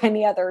don't have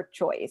any other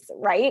choice,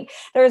 right?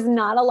 There's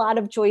not a lot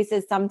of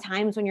choices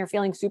sometimes when you're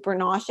feeling super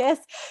nauseous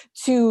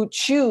to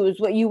choose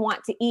what you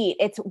want to eat.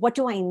 It's what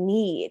do I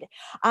need?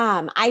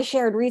 I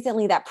shared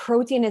recently that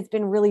protein has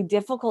been really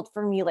difficult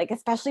for me, like,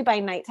 especially by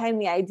nighttime,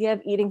 the idea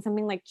of eating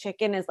something like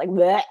chicken is like,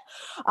 bleh.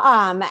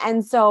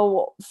 And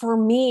so for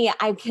me,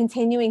 I'm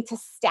continuing to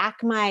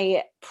stack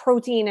my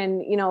protein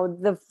and,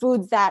 the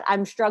foods that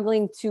I'm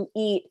struggling to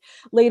eat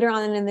later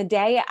on in the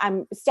day.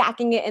 I'm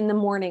stacking it in the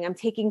morning. I'm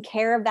taking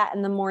care of that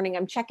in the morning.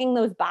 I'm checking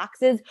those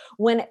boxes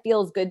when it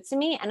feels good to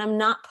me. And I'm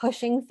not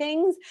pushing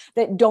things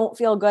that don't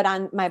feel good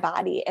on my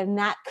body. And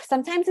that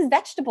sometimes is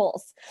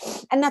vegetables,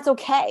 and that's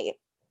okay.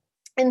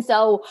 And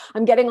so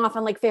I'm getting off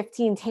on like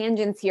 15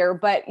 tangents here,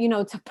 but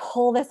to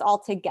pull this all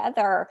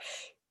together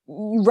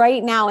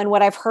right now, and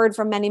what I've heard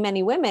from many,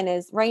 many women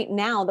is right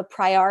now, the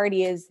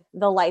priority is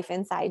the life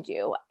inside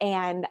you.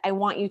 And I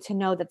want you to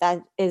know that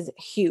that is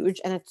huge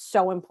and it's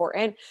so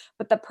important,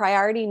 but the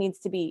priority needs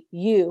to be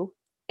you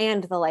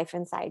and the life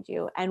inside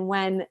you. And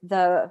when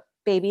the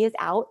baby is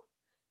out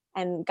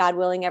and God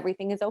willing,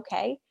 everything is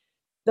okay,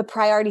 the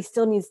priority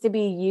still needs to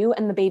be you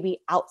and the baby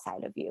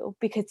outside of you,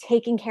 because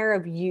taking care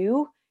of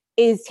you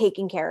is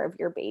taking care of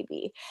your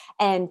baby,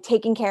 and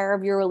taking care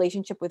of your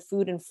relationship with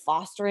food and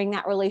fostering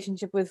that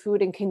relationship with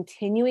food and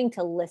continuing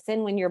to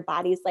listen when your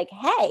body's like,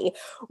 hey,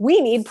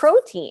 we need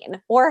protein,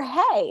 or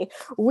hey,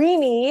 we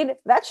need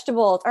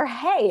vegetables, or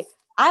hey,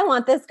 I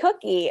want this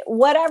cookie,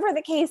 whatever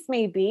the case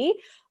may be.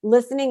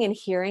 Listening and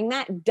hearing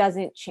that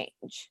doesn't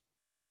change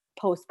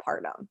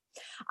postpartum.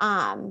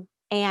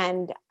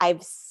 And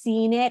I've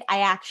seen it.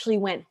 I actually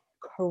went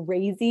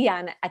crazy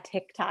on a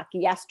TikTok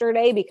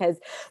yesterday because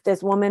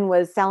this woman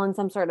was selling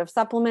some sort of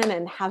supplement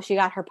and how she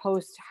got her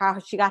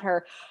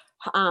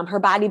her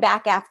body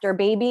back after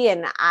baby.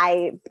 And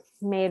I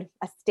made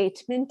a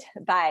statement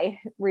by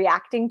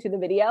reacting to the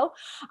video.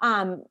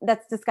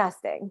 That's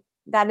disgusting.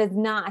 That is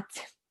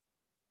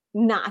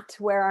not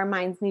where our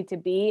minds need to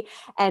be.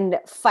 And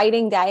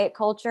fighting diet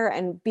culture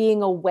and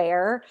being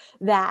aware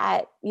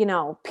that,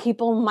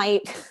 people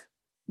might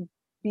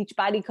beach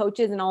body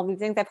coaches and all these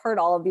things. I've heard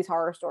all of these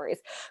horror stories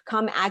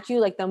come at you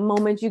like the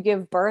moment you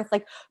give birth.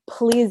 Like,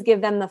 please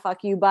give them the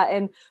fuck you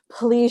button.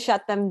 Please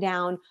shut them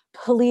down.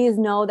 Please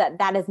know that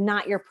that is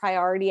not your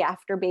priority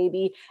after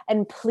baby.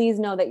 And please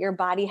know that your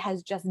body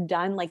has just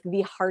done like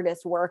the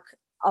hardest work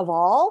of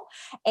all.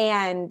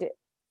 And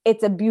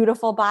it's a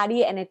beautiful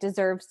body and it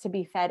deserves to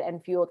be fed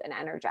and fueled and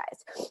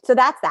energized. So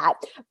that's that.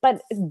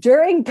 But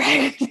during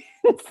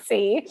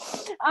pregnancy,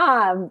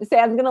 Sam's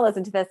going to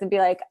listen to this and be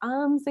like,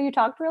 so you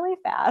talked really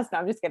fast. No,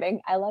 I'm just kidding.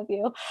 I love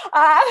you.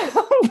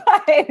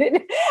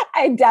 But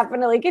I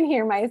definitely can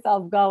hear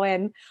myself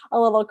going a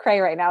little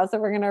cray right now. So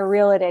we're going to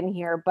reel it in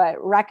here. But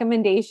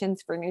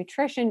recommendations for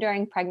nutrition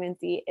during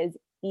pregnancy is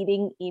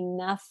eating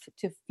enough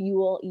to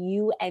fuel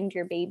you and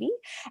your baby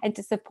and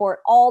to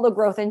support all the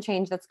growth and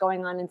change that's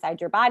going on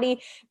inside your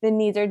body. The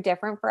needs are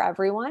different for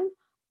everyone.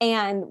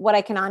 And what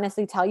I can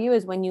honestly tell you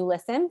is when you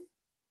listen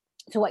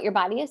to what your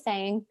body is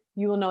saying,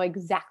 you will know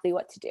exactly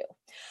what to do.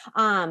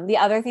 The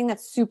other thing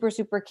that's super,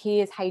 super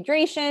key is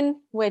hydration,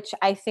 which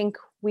I think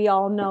we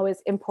all know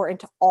is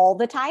important all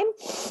the time.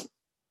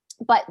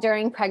 But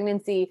during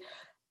pregnancy,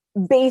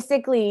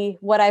 basically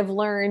what I've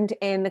learned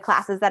in the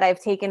classes that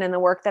I've taken and the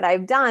work that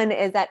I've done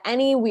is that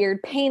any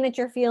weird pain that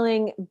you're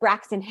feeling,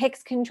 Braxton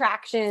Hicks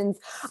contractions,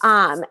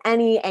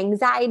 any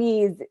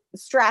anxieties,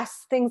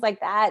 stress, things like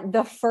that,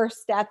 the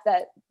first step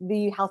that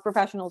the health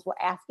professionals will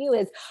ask you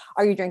is,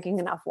 are you drinking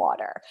enough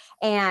water?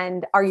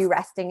 And are you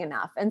resting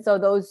enough? And so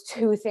those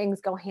two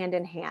things go hand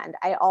in hand.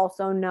 I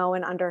also know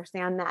and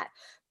understand that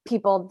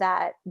people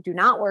that do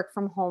not work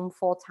from home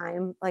full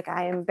time, like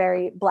I am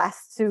very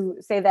blessed to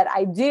say that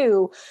I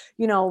do,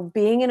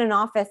 being in an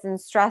office and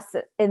stress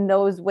in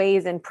those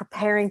ways and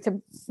preparing to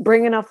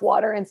bring enough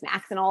water and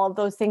snacks and all of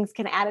those things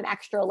can add an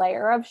extra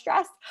layer of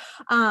stress.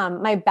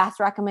 My best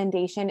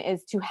recommendation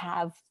is to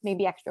have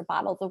maybe extra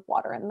bottles of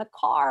water in the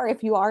car.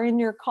 If you are in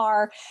your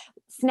car,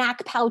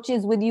 snack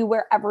pouches with you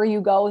wherever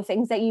you go,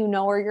 things that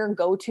are your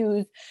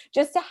go-tos,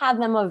 just to have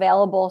them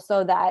available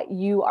so that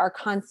you are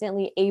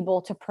constantly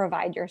able to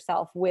provide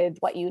yourself with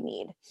what you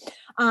need.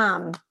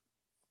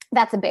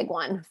 That's a big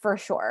one for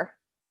sure.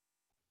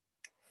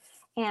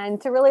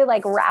 And to really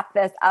like wrap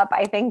this up,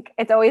 I think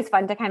it's always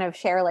fun to kind of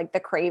share like the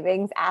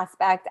cravings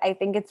aspect. I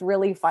think it's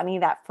really funny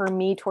that for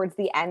me towards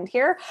the end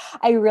here,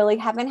 I really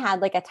haven't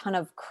had like a ton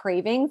of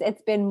cravings.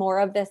 It's been more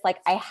of this, like,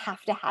 I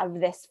have to have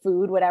this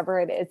food,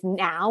 whatever it is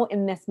now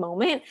in this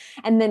moment.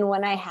 And then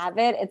when I have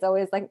it, it's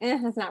always like,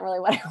 that's not really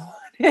what I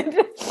wanted,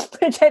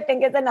 which I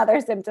think is another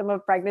symptom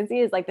of pregnancy,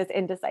 is like this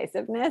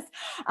indecisiveness.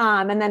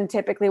 And then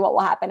typically what will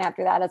happen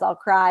after that is I'll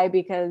cry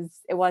because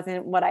it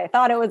wasn't what I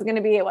thought it was going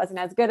to be. It wasn't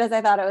as good as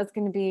I thought it was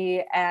going to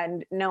be.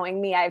 And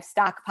knowing me, I've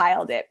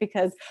stockpiled it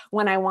because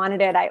when I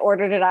wanted it, I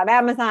ordered it on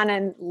Amazon,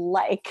 and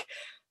like,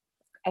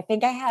 I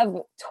think I have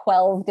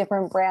 12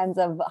 different brands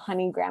of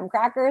honey graham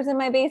crackers in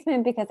my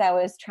basement because I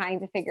was trying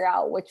to figure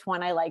out which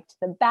one I liked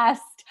the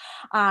best.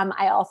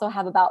 I also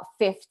have about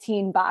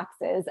 15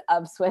 boxes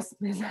of Swiss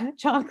Miss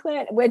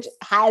chocolate, which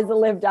has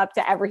lived up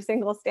to every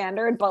single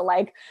standard, but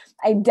like,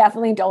 I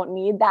definitely don't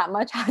need that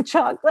much hot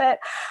chocolate.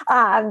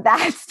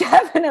 That's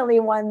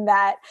definitely one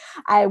that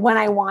when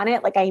I want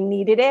it, like I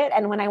needed it.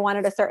 And when I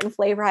wanted a certain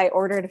flavor, I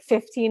ordered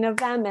 15 of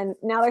them, and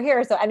now they're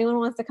here. So anyone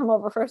wants to come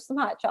over for some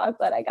hot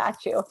chocolate, I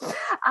got you.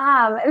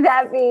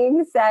 That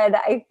being said,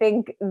 I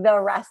think the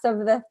rest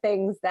of the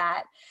things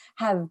that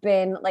have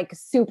been like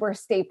super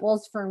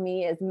staples for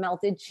me is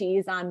melted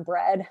cheese on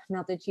bread,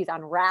 melted cheese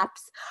on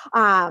wraps,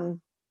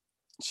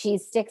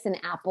 cheese sticks and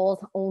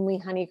apples, only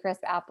Honeycrisp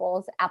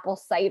apples, apple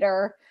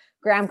cider,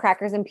 graham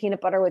crackers and peanut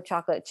butter with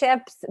chocolate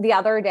chips. The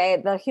other day,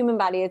 the human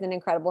body is an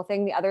incredible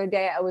thing. The other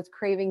day I was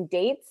craving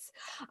dates,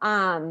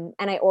 and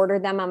I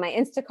ordered them on my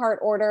Instacart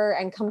order,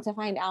 and come to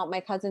find out, my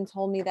cousin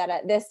told me that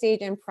at this stage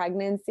in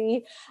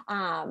pregnancy,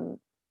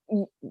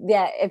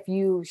 that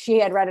she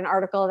had read an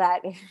article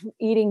that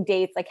eating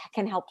dates like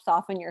can help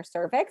soften your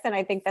cervix. And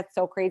I think that's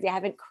so crazy. I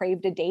haven't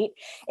craved a date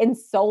in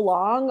so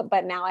long,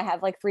 but now I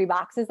have like 3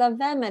 boxes of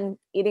them and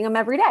eating them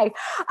every day.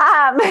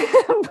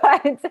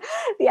 But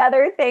the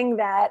other thing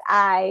that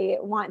I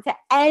want to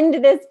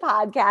end this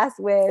podcast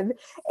with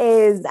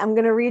is I'm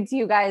going to read to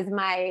you guys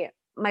my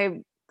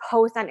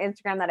post on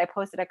Instagram that I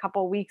posted a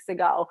couple weeks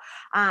ago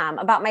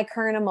about my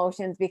current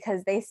emotions,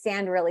 because they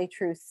stand really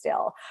true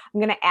still.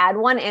 I'm going to add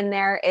one in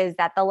there, is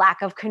that the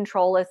lack of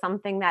control is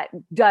something that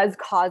does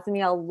cause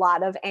me a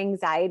lot of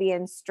anxiety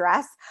and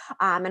stress.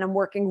 And I'm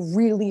working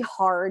really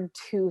hard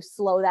to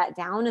slow that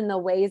down. And the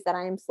ways that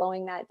I am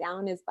slowing that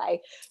down is by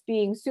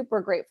being super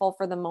grateful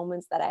for the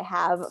moments that I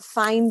have,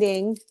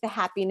 finding the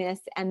happiness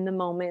and the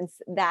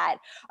moments that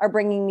are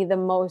bringing me the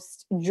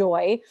most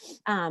joy,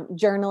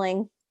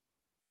 journaling.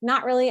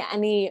 Not really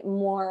any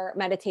more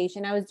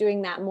meditation. I was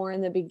doing that more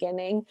in the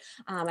beginning.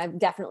 I've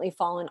definitely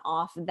fallen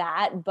off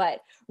that,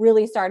 but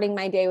really starting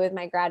my day with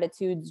my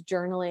gratitudes,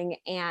 journaling,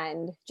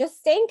 and just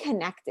staying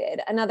connected.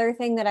 Another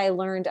thing that I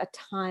learned a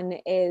ton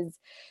is,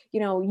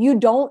 you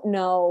don't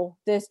know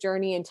this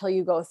journey until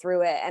you go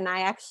through it. And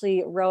I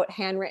actually wrote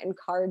handwritten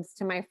cards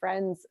to my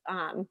friends,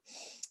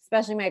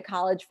 especially my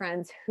college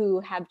friends who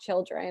have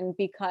children,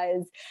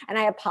 and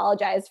I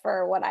apologize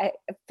for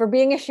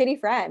being a shitty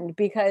friend,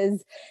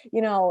 because,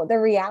 the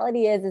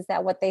reality is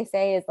that what they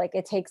say is like,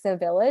 it takes a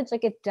village,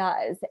 like it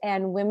does.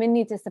 And women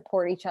need to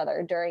support each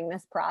other during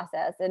this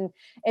process. And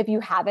if you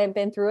haven't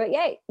been through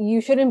it,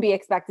 you shouldn't be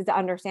expected to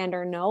understand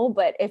or know.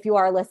 But if you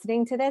are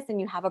listening to this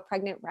and you have a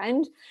pregnant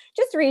friend,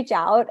 just reach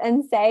out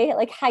and say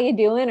like, how you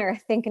doing, or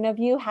thinking of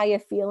you, how you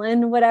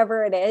feeling,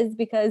 whatever it is,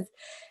 because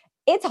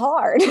it's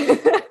hard.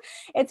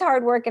 It's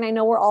hard work. And I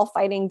know we're all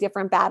fighting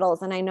different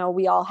battles, and I know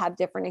we all have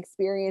different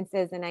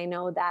experiences. And I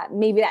know that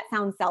maybe that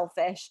sounds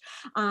selfish.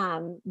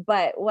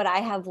 But what I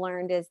have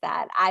learned is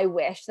that I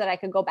wish that I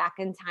could go back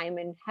in time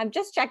and have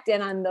just checked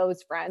in on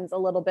those friends a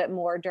little bit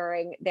more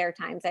during their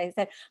times. I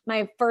said,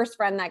 my first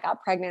friend that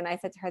got pregnant, I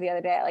said to her the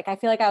other day, like, I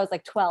feel like I was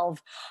like 12.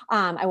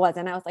 I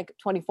was like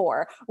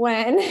 24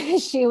 when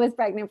she was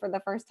pregnant for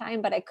the first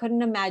time, but I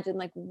couldn't imagine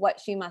like what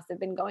she must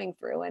have been going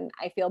through. And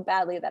I feel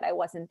badly that I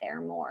wasn't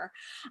there more.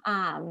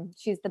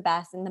 She's the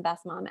best and the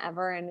best mom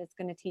ever, and it's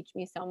going to teach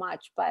me so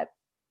much. But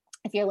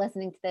if you're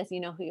listening to this, you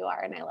know who you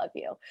are, and I love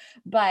you.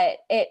 But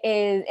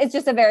it's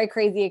just a very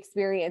crazy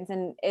experience.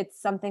 And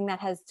it's something that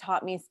has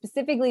taught me,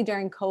 specifically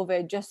during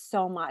COVID, just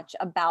so much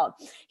about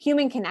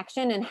human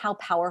connection and how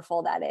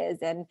powerful that is.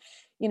 And,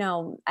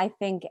 I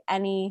think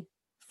any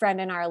friend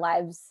in our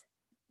lives,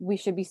 we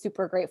should be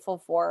super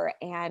grateful for.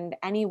 And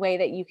any way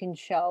that you can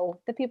show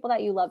the people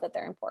that you love that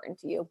they're important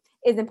to you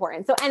is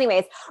important. So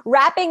anyways,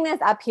 wrapping this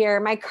up here,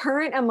 my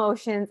current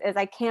emotions is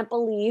I can't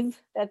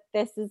believe that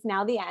this is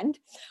now the end.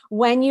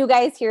 When you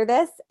guys hear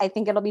this, I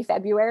think it'll be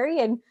February,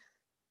 and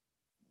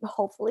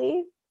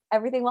hopefully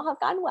everything will have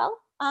gone well.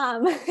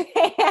 And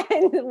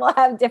we'll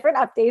have different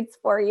updates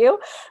for you,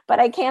 but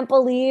I can't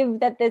believe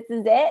that this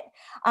is it.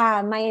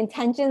 My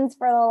intentions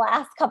for the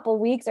last couple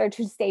of weeks are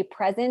to stay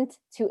present,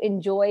 to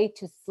enjoy,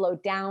 to slow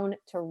down,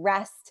 to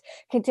rest,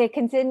 to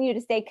continue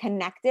to stay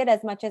connected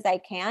as much as I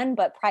can,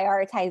 but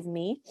prioritize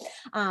me,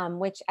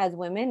 which as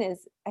women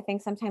is, I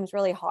think, sometimes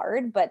really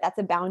hard, but that's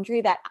a boundary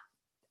that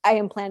I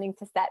am planning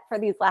to set for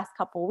these last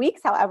couple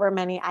weeks, however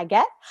many I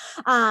get.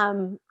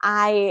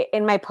 I,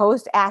 in my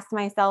post, asked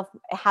myself,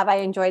 have I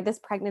enjoyed this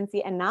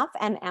pregnancy enough?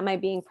 And am I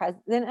being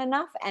present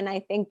enough? And I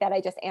think that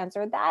I just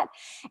answered that.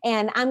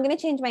 And I'm going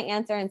to change my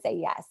answer and say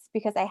yes,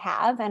 because I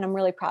have, and I'm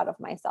really proud of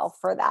myself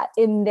for that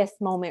in this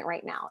moment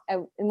right now.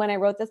 When I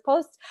wrote this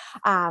post,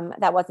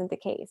 that wasn't the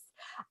case.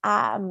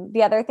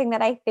 The other thing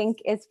that I think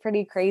is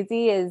pretty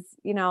crazy is,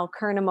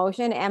 current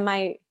emotion.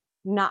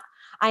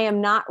 I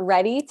am not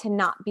ready to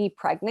not be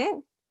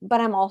pregnant,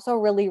 but I'm also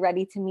really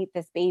ready to meet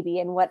this baby.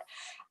 And what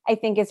I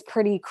think is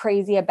pretty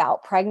crazy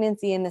about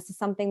pregnancy, and this is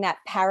something that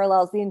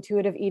parallels the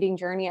intuitive eating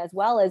journey as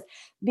well, is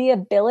the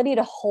ability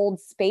to hold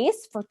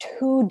space for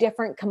two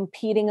different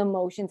competing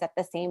emotions at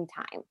the same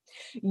time.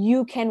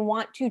 You can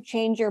want to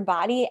change your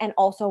body and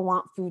also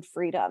want food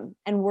freedom.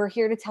 And we're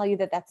here to tell you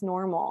that that's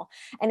normal.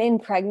 And in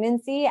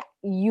pregnancy,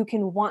 you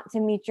can want to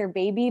meet your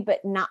baby,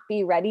 but not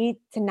be ready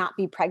to not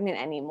be pregnant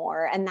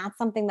anymore. And that's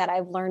something that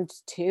I've learned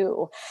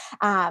too.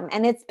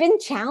 And it's been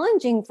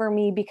challenging for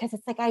me because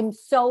it's like, I'm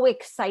so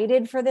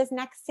excited for this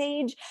next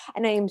stage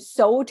and I am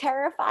so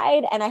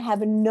terrified and I have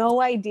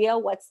no idea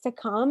what's to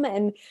come.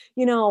 And,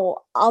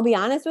 I'll be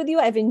honest with you,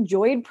 I've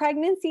enjoyed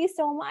pregnancy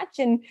so much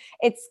and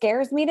it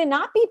scares me to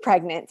not be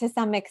pregnant to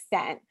some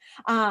extent.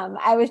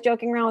 I was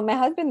joking around with my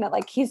husband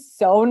that he's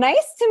so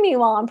nice to me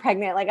while I'm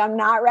pregnant. I'm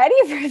not ready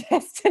for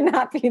this to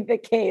not be the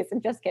case.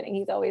 I'm just kidding.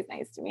 He's always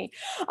nice to me.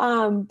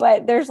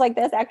 But there's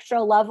this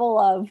extra level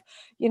of,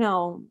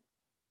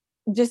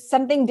 just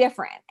something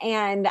different.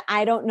 And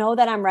I don't know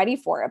that I'm ready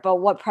for it. But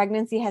what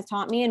pregnancy has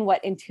taught me and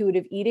what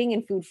intuitive eating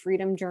and food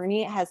freedom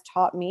journey has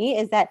taught me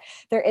is that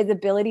there is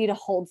ability to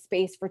hold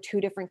space for two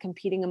different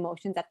competing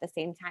emotions at the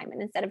same time.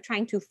 And instead of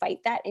trying to fight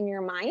that in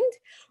your mind,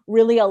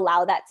 really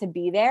allow that to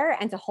be there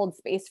and to hold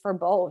space for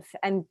both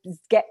and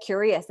get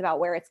curious about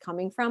where it's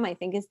coming from, I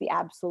think is the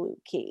absolute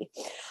key.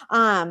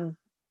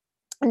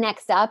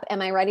 Next up,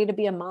 am I ready to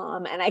be a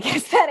mom? And I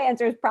guess that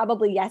answer is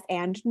probably yes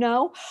and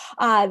no.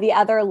 The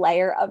other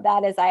layer of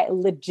that is I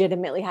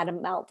legitimately had a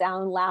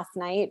meltdown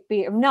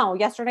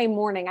yesterday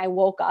morning. I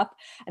woke up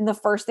and the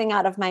first thing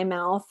out of my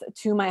mouth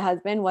to my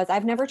husband was,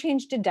 I've never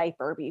changed a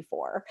diaper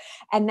before.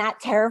 And that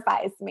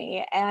terrifies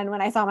me. And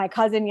when I saw my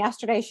cousin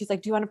yesterday, she's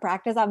like, do you want to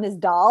practice on this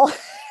doll?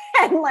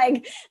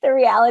 And the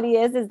reality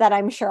is that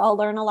I'm sure I'll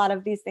learn a lot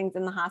of these things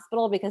in the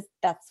hospital because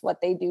that's what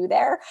they do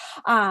there.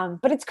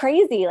 But it's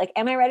crazy.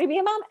 Am I ready to be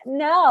a mom?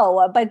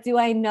 No. But do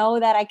I know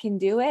that I can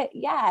do it?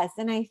 Yes.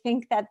 And I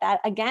think that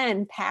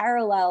again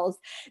parallels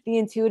the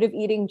intuitive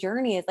eating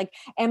journey. Is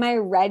am I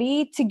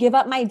ready to give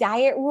up my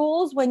diet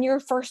rules when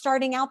you're first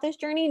starting out this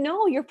journey?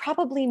 No, you're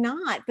probably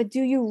not. But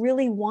do you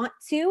really want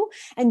to?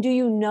 And do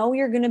you know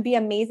you're going to be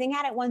amazing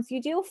at it once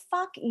you do?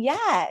 Fuck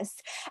yes.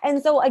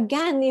 And so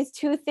again, these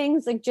two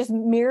things just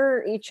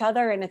mirror each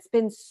other. And it's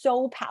been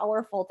so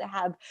powerful to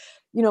have,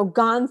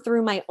 gone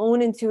through my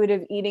own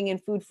intuitive eating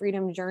and food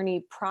freedom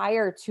journey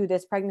prior to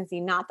this pregnancy.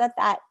 Not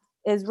that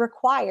is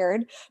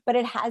required, but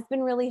it has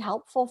been really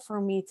helpful for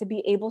me to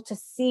be able to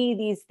see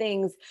these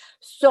things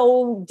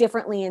so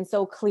differently and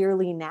so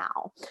clearly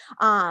now.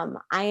 I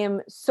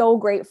am so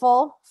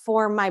grateful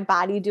for my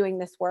body doing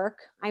this work.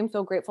 I'm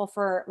so grateful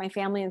for my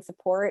family and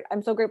support.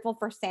 I'm so grateful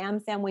for Sam.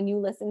 Sam, when you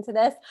listen to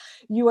this,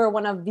 you are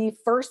one of the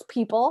first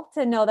people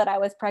to know that I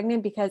was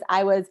pregnant because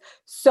I was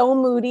so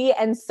moody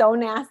and so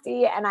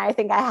nasty. And I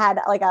think I had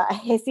a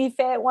hissy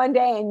fit one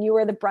day and you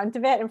were the brunt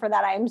of it. And for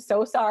that, I am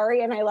so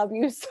sorry. And I love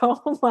you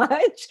so much.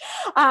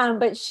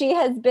 But she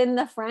has been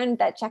the friend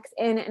that checks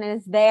in and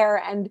is there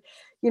and,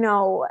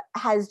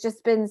 has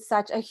just been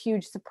such a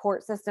huge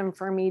support system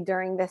for me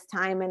during this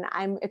time. And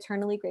I'm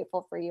eternally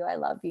grateful for you. I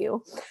love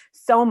you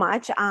so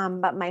much.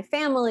 But my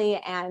family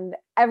and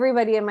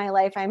everybody in my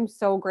life, I'm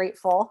so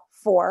grateful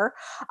for,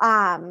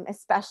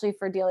 especially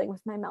for dealing with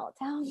my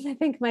meltdowns. I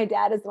think my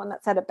dad is the one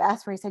that said it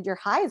best, where he said, your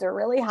highs are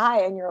really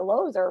high and your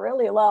lows are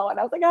really low. And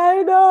I was like,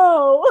 I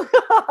know,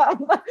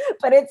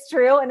 but it's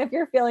true. And if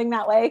you're feeling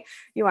that way,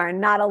 you are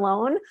not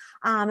alone.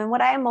 And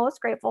what I am most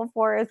grateful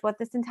for is what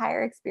this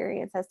entire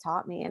experience has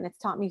taught me. And it's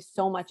taught me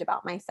so much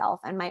about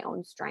myself and my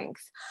own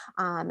strengths.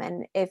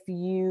 And if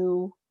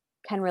you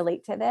can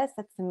relate to this,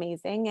 that's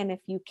amazing. And if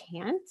you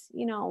can't,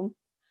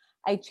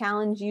 I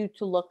challenge you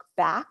to look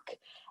back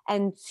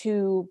and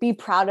to be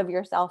proud of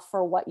yourself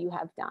for what you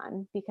have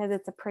done, because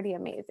it's a pretty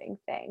amazing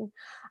thing.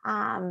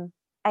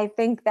 I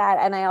think that,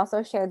 and I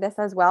also shared this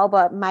as well,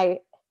 but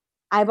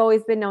I've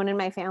always been known in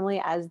my family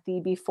as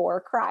the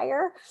before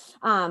crier.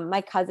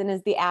 My cousin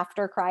is the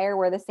after crier.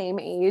 We're the same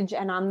age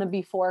and I'm the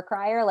before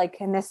crier.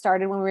 And this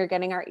started when we were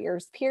getting our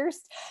ears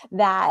pierced,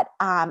 that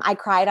I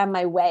cried on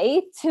my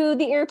way to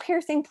the ear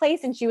piercing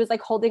place. And she was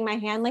holding my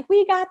hand,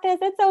 we got this,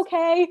 it's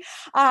okay.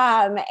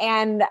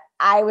 And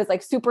I was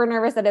super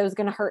nervous that it was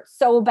going to hurt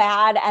so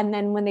bad. And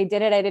then when they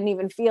did it, I didn't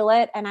even feel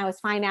it. And I was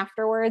fine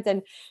afterwards.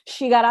 And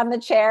she got on the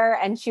chair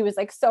and she was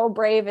so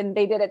brave, and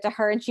they did it to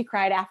her and she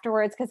cried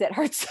afterwards because it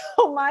hurt so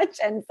so much.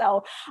 And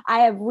so I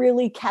have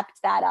really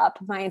kept that up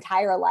my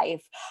entire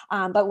life.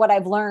 But what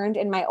I've learned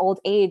in my old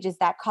age is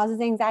that causes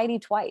anxiety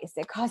twice.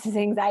 It causes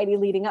anxiety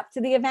leading up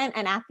to the event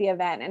and at the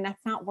event, and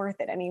that's not worth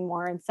it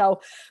anymore. And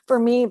so for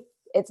me,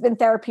 it's been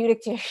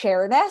therapeutic to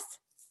share this.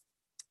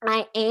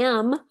 I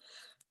am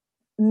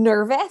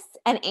nervous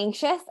and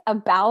anxious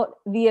about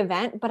the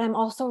event, but I'm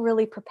also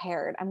really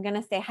prepared. I'm going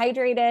to stay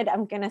hydrated.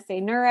 I'm going to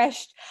stay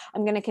nourished.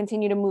 I'm going to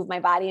continue to move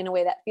my body in a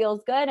way that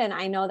feels good. And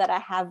I know that I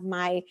have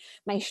my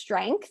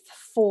strength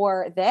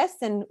for this.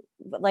 And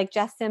like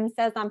Jess Sims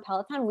says on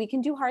Peloton, we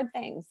can do hard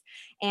things,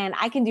 and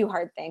I can do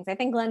hard things. I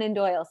think Glennon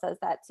Doyle says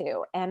that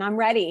too. And I'm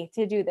ready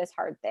to do this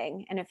hard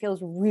thing. And it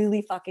feels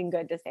really fucking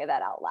good to say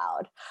that out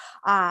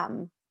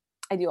loud.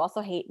 I do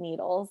also hate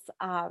needles.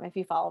 If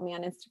you follow me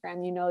on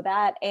Instagram, you know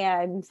that.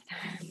 And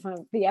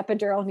the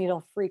epidural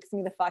needle freaks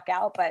me the fuck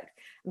out, but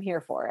I'm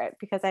here for it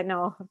because I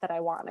know that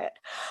I want it.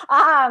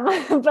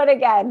 But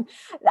again,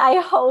 I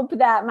hope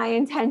that my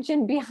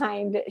intention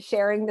behind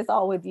sharing this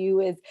all with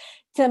you is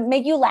to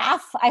make you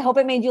laugh. I hope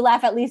it made you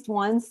laugh at least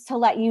once, to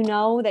let you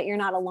know that you're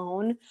not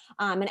alone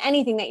in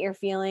anything that you're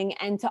feeling,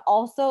 and to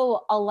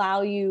also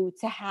allow you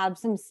to have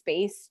some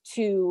space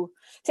to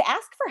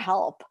ask for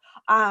help.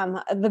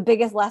 The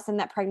biggest lesson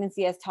that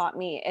pregnancy has taught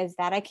me is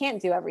that I can't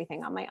do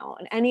everything on my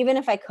own. And even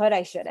if I could,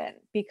 I shouldn't,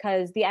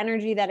 because the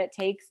energy that it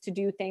takes to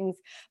do things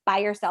by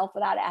yourself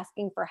without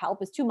asking for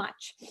help is too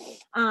much.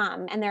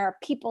 And there are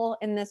people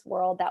in this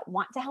world that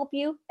want to help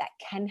you, that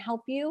can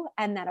help you,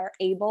 and that are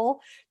able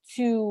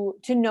to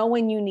know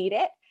when you need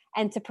it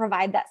and to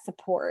provide that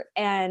support.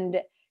 And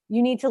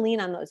you need to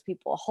lean on those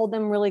people, hold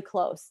them really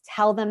close,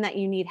 tell them that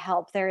you need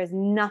help. There is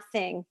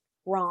nothing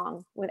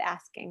wrong with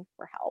asking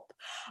for help.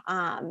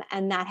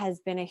 And that has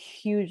been a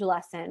huge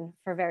lesson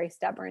for very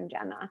stubborn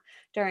Jenna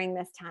during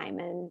this time.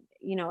 And,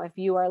 you know, if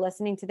you are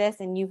listening to this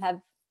and you have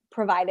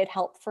provided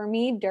help for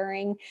me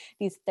during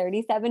these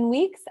 37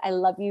 weeks, I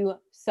love you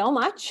so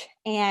much.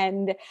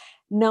 And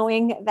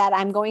knowing that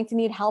I'm going to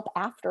need help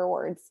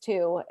afterwards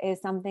too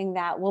is something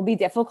that will be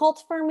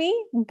difficult for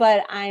me,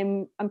 but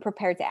I'm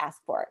prepared to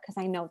ask for it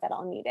because I know that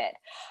I'll need it.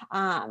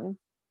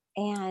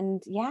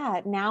 And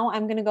yeah, now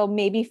I'm going to go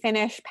maybe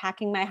finish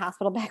packing my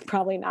hospital bag.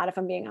 Probably not, if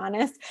I'm being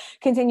honest.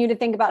 Continue to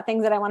think about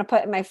things that I want to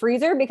put in my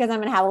freezer because I'm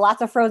going to have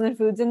lots of frozen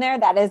foods in there.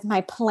 That is my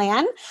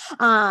plan.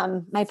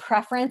 My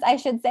preference, I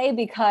should say,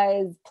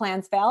 because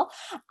plans fail.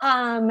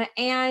 And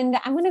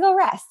I'm going to go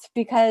rest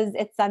because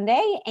it's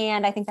Sunday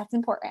and I think that's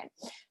important.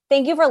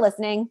 Thank you for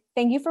listening.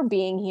 Thank you for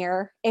being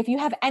here. If you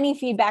have any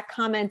feedback,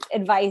 comments,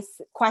 advice,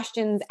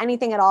 questions,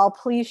 anything at all,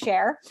 please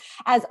share.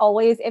 As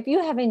always, if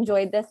you have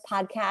enjoyed this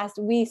podcast,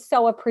 we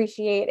so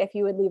appreciate if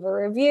you would leave a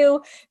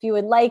review, if you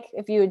would like,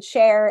 if you would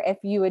share, if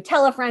you would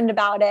tell a friend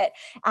about it,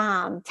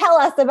 tell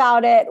us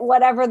about it,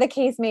 whatever the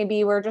case may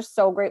be. We're just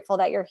so grateful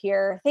that you're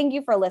here. Thank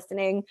you for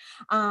listening.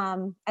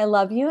 I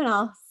love you and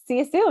I'll see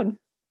you soon.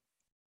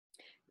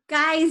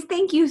 Guys,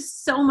 thank you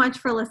so much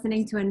for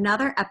listening to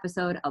another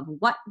episode of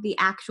What the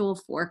Actual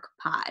Fork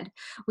Pod.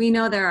 We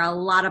know there are a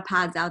lot of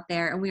pods out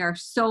there, and we are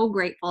so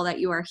grateful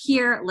that you are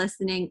here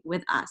listening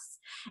with us.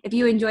 If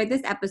you enjoyed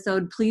this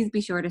episode, please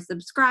be sure to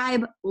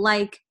subscribe,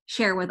 like,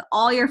 share with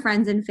all your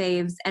friends and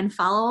faves, and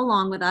follow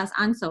along with us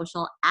on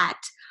social at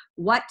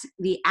What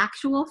the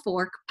Actual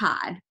Fork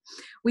Pod.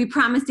 We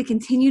promise to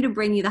continue to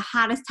bring you the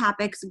hottest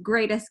topics,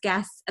 greatest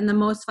guests, and the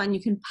most fun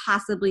you can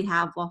possibly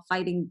have while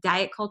fighting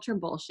diet culture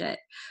bullshit.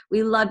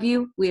 We love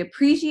you, we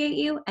appreciate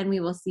you, and we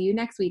will see you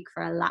next week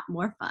for a lot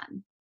more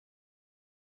fun.